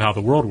version of how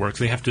the world works.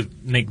 They have to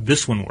make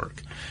this one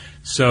work.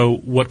 So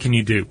what can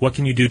you do? What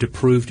can you do to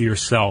prove to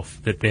yourself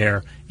that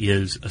there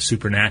is a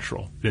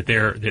supernatural, that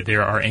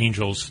there are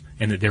angels,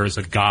 and that there is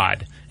a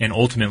God, and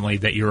ultimately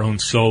that your own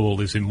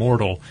soul is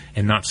immortal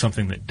and not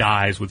something that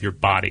dies with your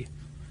body?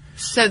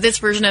 So this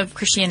version of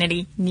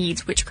Christianity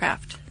needs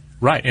witchcraft.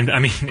 Right, and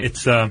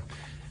it's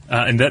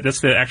and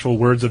that's the actual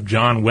words of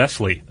John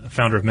Wesley,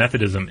 founder of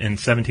Methodism, in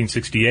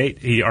 1768.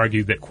 He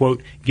argued that,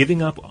 quote,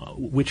 giving up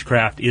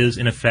witchcraft is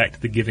in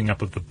effect the giving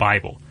up of the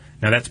Bible.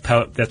 Now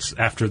that's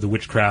after the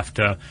witchcraft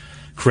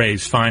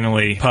craze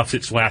finally puffs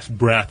its last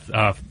breath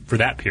for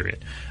that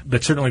period.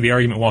 But certainly the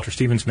argument Walter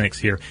Stevens makes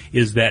here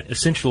is that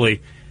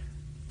essentially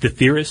the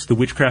theorists, the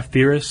witchcraft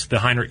theorists, the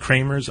Heinrich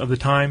Kramers of the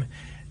time,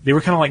 they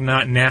were kind of like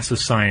NASA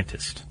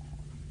scientists,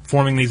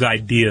 forming these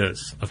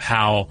ideas of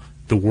how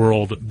the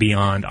world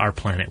beyond our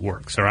planet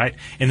works, all right?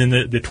 And then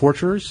the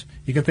torturers,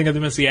 you can think of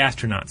them as the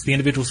astronauts, the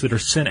individuals that are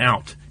sent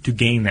out to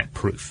gain that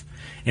proof.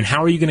 And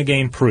how are you going to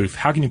gain proof?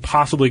 How can you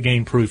possibly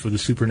gain proof of the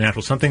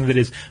supernatural, something that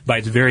is by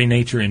its very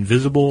nature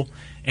invisible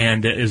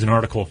and is an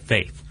article of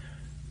faith?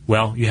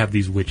 Well, you have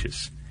these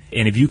witches.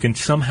 And if you can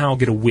somehow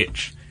get a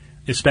witch,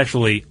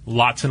 especially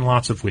lots and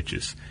lots of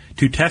witches,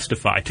 to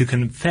testify, to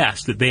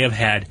confess that they have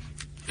had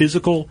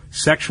physical,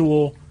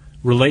 sexual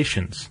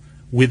relations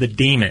with a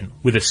demon,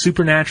 with a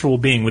supernatural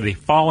being, with a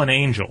fallen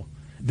angel,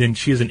 then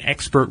she is an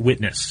expert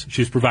witness.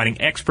 She is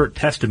providing expert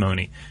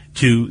testimony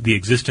to the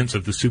existence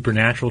of the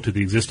supernatural, to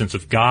the existence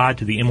of God,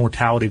 to the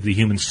immortality of the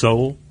human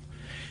soul.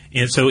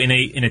 And so in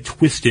a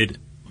twisted,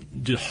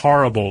 just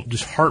horrible,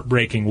 just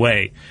heartbreaking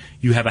way,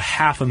 you have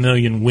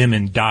 500,000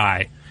 women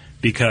die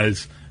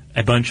because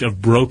a bunch of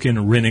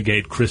broken,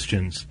 renegade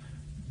Christians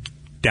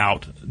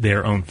doubt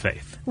their own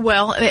faith.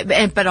 Well,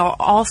 but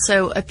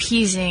also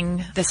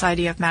appeasing this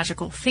idea of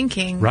magical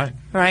thinking.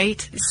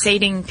 Right?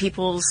 Sating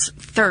people's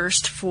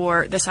thirst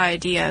for this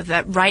idea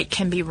that right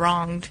can be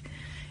wronged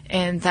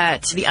and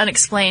that the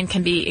unexplained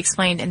can be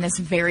explained in this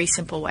very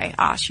simple way.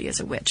 She is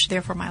a witch,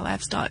 therefore my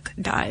livestock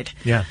died.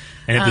 Yeah.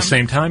 And at the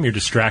same time, you're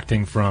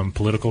distracting from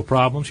political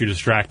problems, you're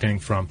distracting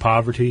from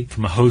poverty,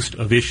 from a host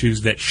of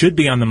issues that should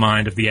be on the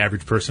mind of the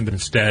average person, but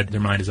instead their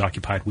mind is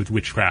occupied with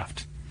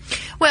witchcraft.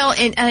 Well,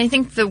 and I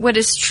think that what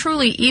is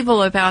truly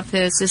evil about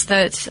this is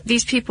that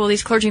these people,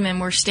 these clergymen,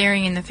 were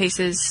staring in the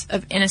faces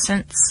of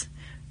innocence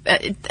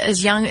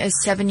as young as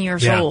 7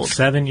 years old.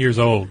 7 years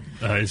old.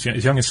 As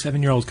young as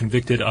 7-year-olds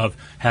convicted of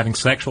having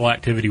sexual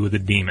activity with a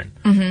demon.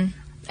 Mm-hmm.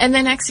 And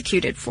then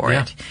executed for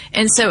it.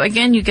 And so,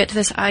 again, you get to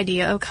this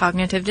idea of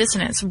cognitive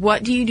dissonance.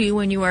 What do you do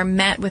when you are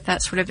met with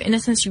that sort of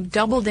innocence? You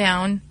double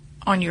down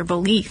on your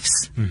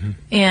beliefs. Mm-hmm.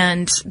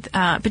 And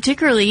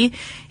particularly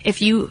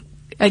if you,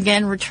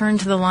 again, return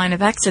to the line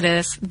of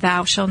Exodus,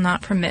 thou shalt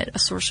not permit a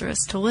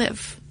sorceress to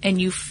live. And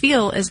you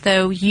feel as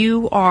though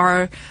you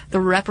are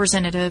the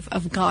representative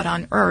of God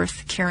on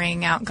earth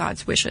carrying out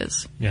God's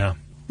wishes. Yeah.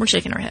 we're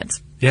shaking our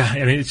heads. Yeah,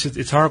 I mean,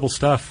 it's horrible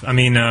stuff. I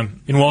mean,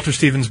 in Walter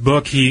Stevens'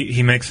 book,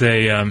 he makes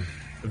a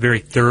very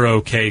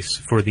thorough case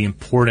for the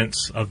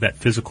importance of that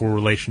physical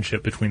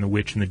relationship between the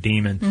witch and the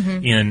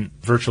demon in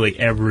virtually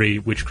every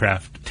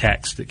witchcraft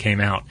text that came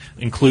out,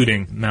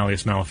 including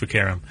Malleus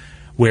Maleficarum,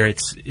 where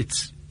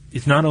it's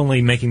not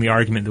only making the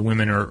argument that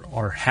women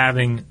are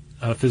having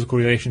physical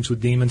relations with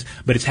demons,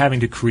 but it's having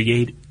to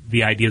create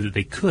the idea that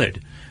they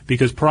could.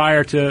 Because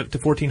prior to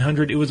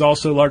 1400, it was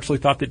also largely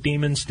thought that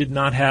demons did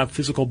not have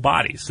physical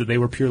bodies, that they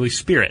were purely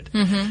spirit.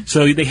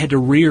 So they had to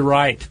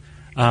rewrite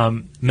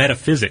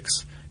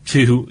metaphysics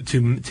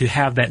to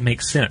have that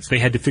make sense. They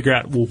had to figure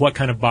out, well, what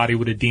kind of body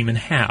would a demon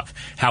have?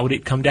 How would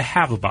it come to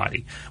have a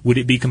body? Would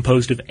it be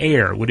composed of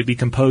air? Would it be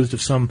composed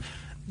of some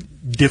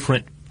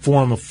different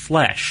form of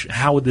flesh?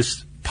 How would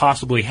this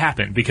possibly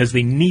happen? Because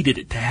they needed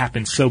it to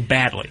happen so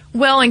badly.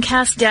 Well, and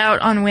cast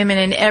doubt on women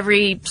in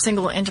every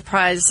single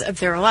enterprise of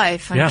their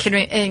life,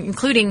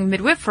 including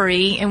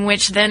midwifery, in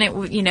which then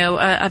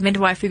a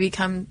midwife would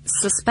become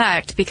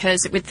suspect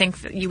because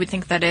you would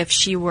think that if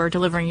she were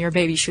delivering your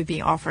baby, she would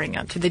be offering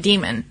up to the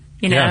demon.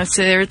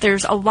 So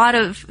there's a lot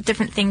of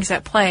different things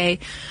at play.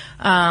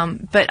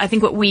 But I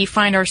think what we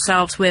find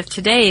ourselves with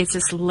today is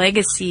this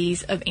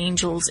legacies of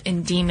angels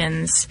and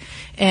demons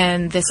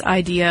and this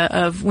idea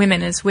of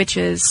women as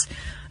witches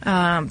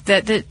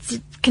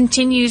that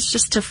continues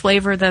just to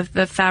flavor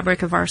the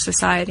fabric of our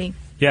society.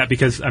 Yeah,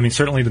 because, I mean,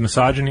 certainly the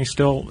misogyny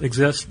still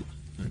exists.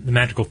 The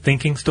magical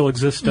thinking still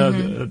exists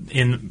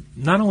in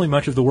not only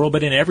much of the world,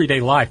 but in everyday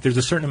life. There's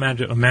a certain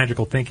amount of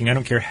magical thinking. I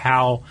don't care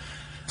how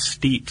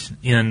steeped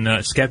in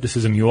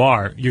skepticism you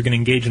are, you're going to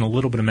engage in a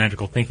little bit of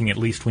magical thinking, at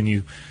least when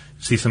you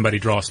see somebody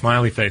draw a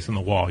smiley face on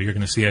the wall. You're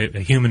going to see a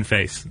human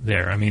face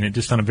there. I mean,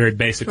 just on a very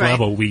basic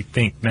level, we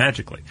think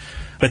magically.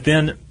 But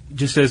then,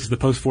 just as the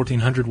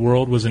post-1400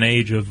 world was an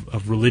age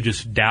of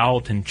religious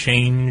doubt and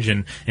change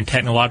and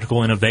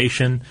technological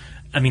innovation,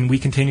 I mean, we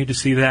continue to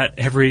see that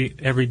every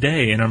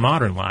day in our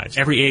modern lives.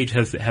 Every age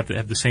has to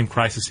have the same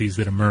crises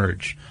that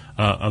emerge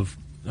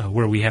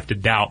where we have to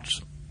doubt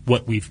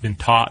what we've been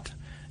taught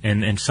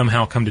and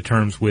somehow come to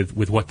terms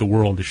with what the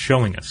world is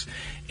showing us.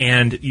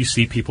 And you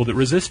see people that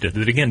resist it,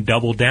 that again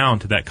double down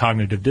to that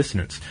cognitive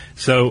dissonance.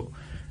 So,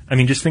 I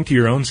mean, just think to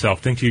your own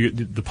self, think to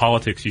the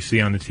politics you see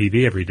on the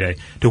TV every day.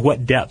 To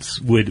what depths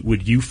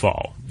would you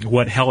fall?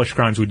 What hellish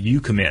crimes would you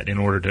commit in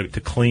order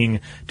to cling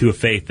to a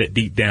faith that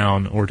deep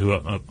down, or to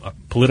a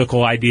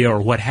political idea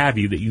or what have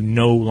you, that you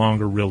no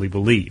longer really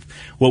believe?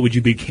 What would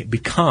you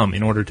become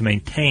in order to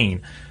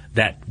maintain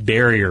that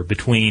barrier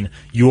between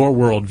your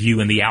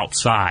worldview and the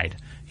outside,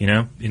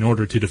 in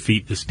order to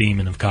defeat this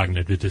demon of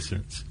cognitive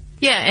dissonance?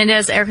 Yeah, and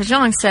as Erica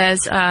Jong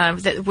says,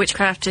 that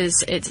witchcraft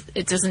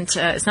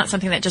it's not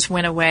something that just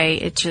went away.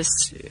 It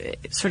just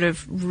sort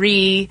of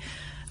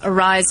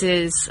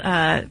arises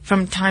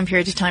from time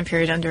period to time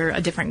period under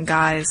a different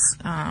guise.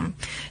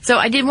 So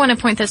I did want to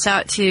point this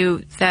out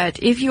too,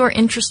 that if you are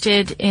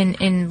interested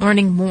in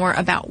learning more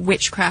about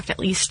witchcraft, at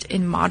least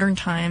in modern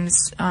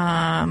times,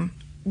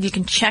 you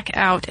can check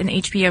out an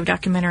HBO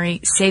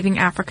documentary, Saving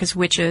Africa's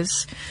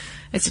Witches.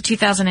 It's a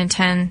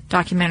 2010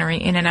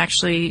 documentary, and it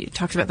actually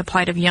talks about the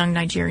plight of young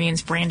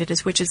Nigerians branded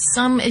as witches,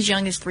 some as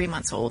young as 3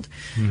 months old,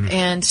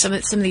 and some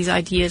of these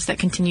ideas that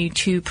continue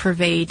to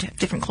pervade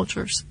different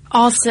cultures.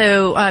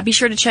 Also, be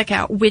sure to check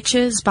out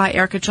Witches by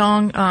Erica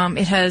Jong.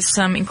 It has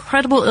some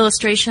incredible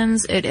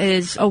illustrations. It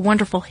is a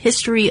wonderful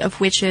history of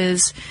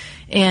witches,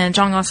 and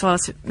Jong also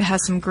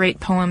has some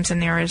great poems in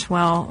there as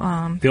well.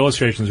 The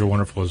illustrations are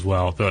wonderful as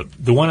well.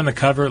 The one on the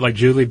cover, like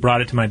Julie brought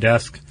it to my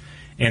desk,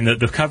 and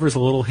the cover's a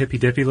little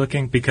hippy-dippy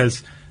looking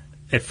because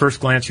at first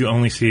glance you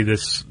only see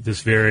this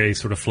very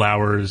sort of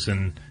flowers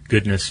and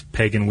goodness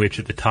pagan witch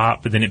at the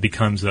top, but then it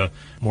becomes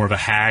more of a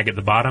hag at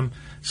the bottom.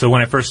 So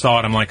when I first saw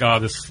it, I'm like, oh,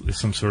 this is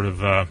some sort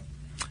of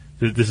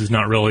this is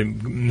not really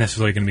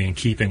necessarily going to be in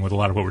keeping with a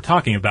lot of what we're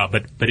talking about,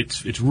 but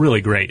it's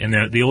really great. And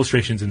the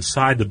illustrations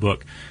inside the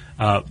book,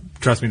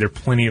 trust me, there are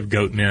plenty of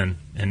goat men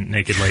and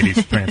naked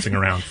ladies prancing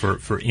around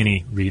for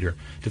any reader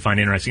to find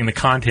interesting. And the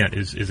content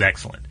is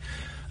excellent.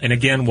 And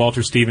again,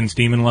 Walter Stevens'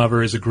 Demon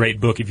Lover is a great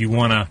book if you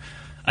want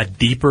a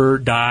deeper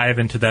dive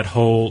into that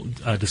whole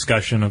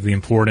discussion of the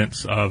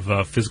importance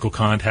of physical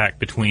contact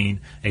between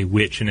a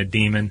witch and a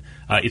demon.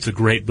 It's a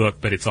great book,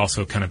 but it's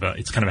also kind of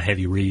a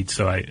heavy read,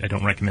 so I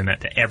don't recommend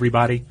that to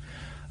everybody.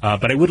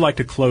 But I would like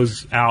to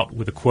close out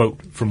with a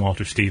quote from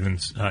Walter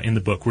Stevens in the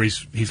book, where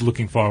he's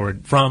looking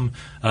forward from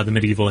the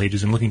medieval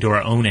ages and looking to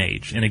our own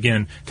age, and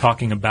again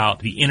talking about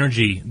the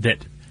energy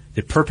that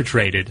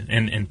perpetrated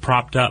and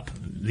propped up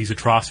these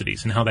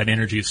atrocities and how that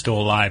energy is still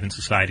alive in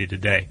society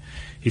today.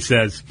 He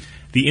says,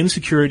 The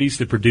insecurities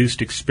that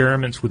produced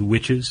experiments with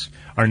witches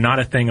are not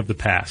a thing of the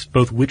past.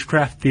 Both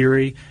witchcraft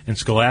theory and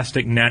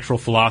scholastic natural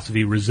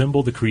philosophy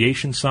resemble the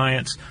creation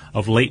science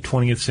of late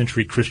 20th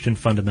century Christian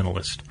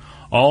fundamentalists.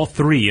 All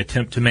three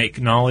attempt to make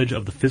knowledge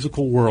of the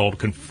physical world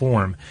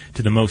conform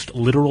to the most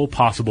literal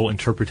possible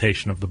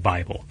interpretation of the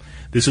Bible.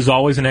 This is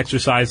always an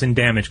exercise in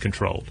damage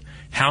control.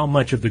 How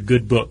much of the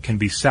good book can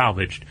be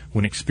salvaged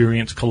when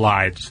experience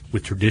collides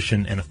with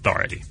tradition and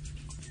authority?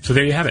 So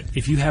there you have it.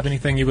 If you have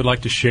anything you would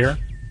like to share,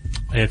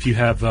 if you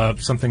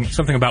have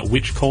something about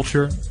witch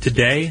culture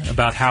today,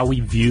 about how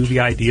we view the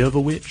idea of a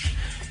witch,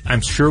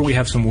 I'm sure we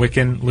have some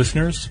Wiccan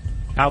listeners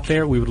out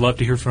there. We would love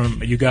to hear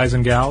from you guys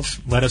and gals.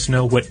 Let us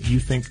know what you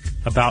think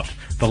about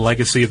the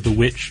legacy of the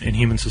witch in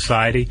human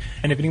society.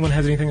 And if anyone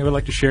has anything they would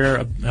like to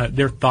share,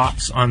 their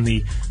thoughts on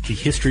the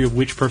history of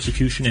witch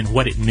persecution and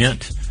what it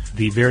meant,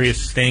 the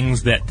various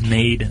things that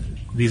made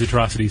these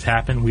atrocities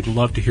happen, we'd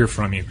love to hear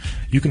from you.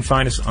 You can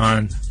find us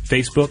on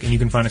Facebook and you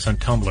can find us on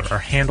Tumblr. Our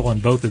handle on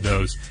both of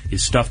those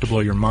is Stuff to Blow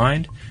Your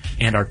Mind,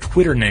 and our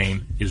Twitter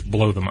name is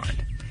Blow the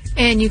Mind.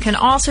 And you can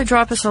also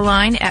drop us a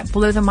line at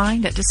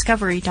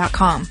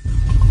blowthemind@discovery.com.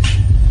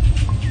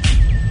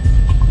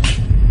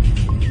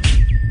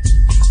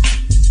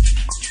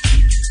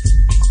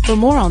 For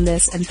more on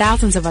this and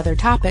thousands of other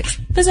topics,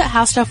 visit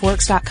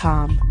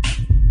howstuffworks.com.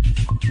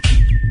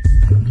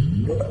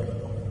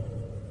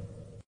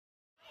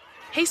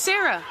 Hey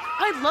Sarah,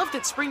 I loved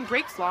that spring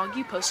break vlog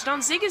you posted on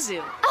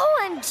Zigazoo.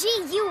 OMG,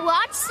 you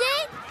watched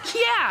it?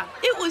 Yeah,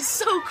 it was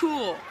so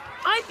cool.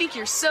 I think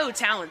you're so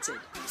talented.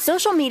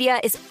 Social media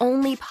is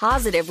only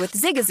positive with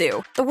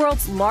Zigazoo, the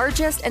world's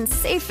largest and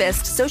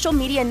safest social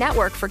media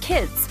network for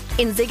kids.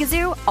 In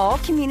Zigazoo, all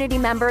community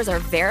members are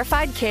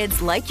verified kids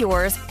like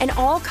yours, and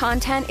all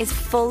content is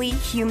fully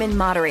human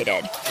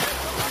moderated.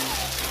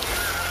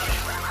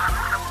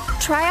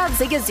 Try out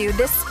Zigazoo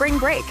this spring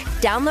break.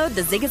 Download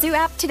the Zigazoo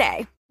app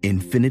today.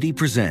 Infiniti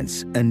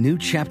presents a new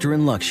chapter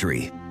in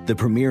luxury, the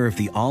premiere of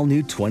the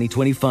all-new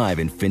 2025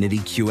 Infiniti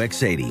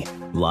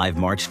QX80, live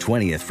March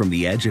 20th from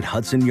the Edge at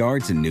Hudson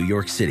Yards in New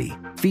York City,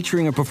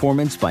 featuring a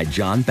performance by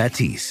Jon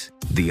Batiste.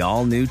 The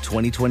all-new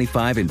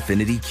 2025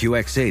 Infiniti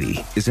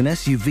QX80 is an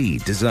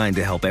SUV designed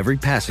to help every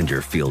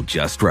passenger feel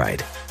just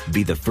right.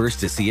 Be the first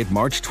to see it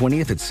March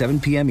 20th at 7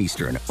 p.m.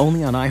 Eastern,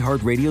 only on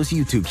iHeartRadio's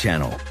YouTube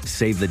channel.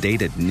 Save the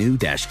date at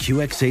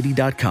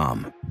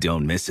new-QX80.com.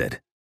 Don't miss it.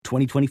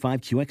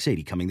 2025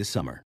 QX80 coming this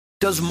summer.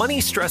 Does money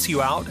stress you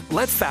out?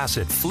 Let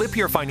Facet flip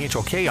your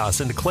financial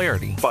chaos into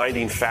clarity.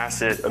 Finding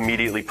Facet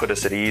immediately put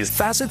us at ease.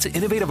 Facet's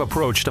innovative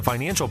approach to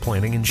financial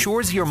planning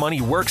ensures your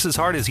money works as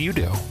hard as you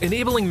do,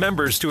 enabling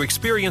members to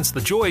experience the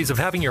joys of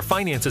having your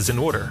finances in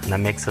order. And that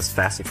makes us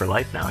Facet for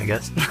life now, I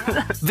guess.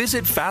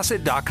 Visit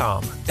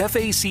Facet.com,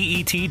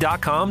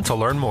 FACET.com to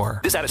learn more.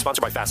 This ad is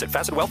sponsored by Facet.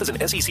 Facet Wealth is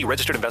an SEC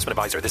registered investment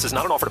advisor. This is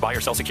not an offer to buy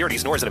or sell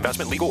securities, nor is it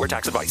investment, legal, or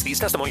tax advice. These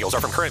testimonials are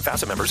from current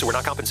Facet members who are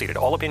not compensated.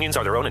 All opinions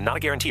are their own and not a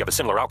guarantee of a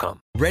similar outcome.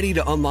 Ready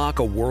to unlock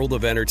a world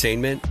of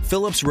entertainment?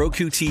 Philips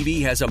Roku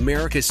TV has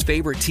America's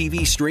favorite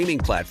TV streaming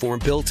platform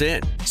built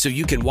in, so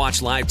you can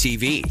watch live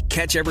TV,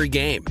 catch every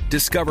game,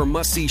 discover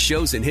must-see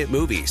shows and hit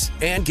movies,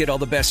 and get all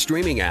the best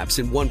streaming apps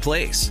in one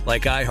place,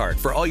 like iHeart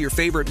for all your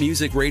favorite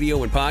music,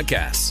 radio, and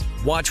podcasts.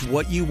 Watch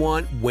what you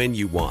want, when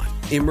you want.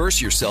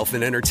 Immerse yourself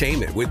in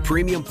entertainment with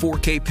premium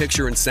 4K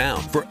picture and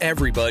sound for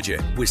every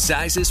budget, with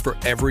sizes for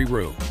every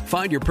room.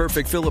 Find your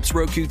perfect Philips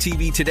Roku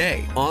TV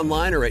today,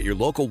 online or at your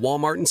local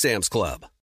Walmart and Sam's Club.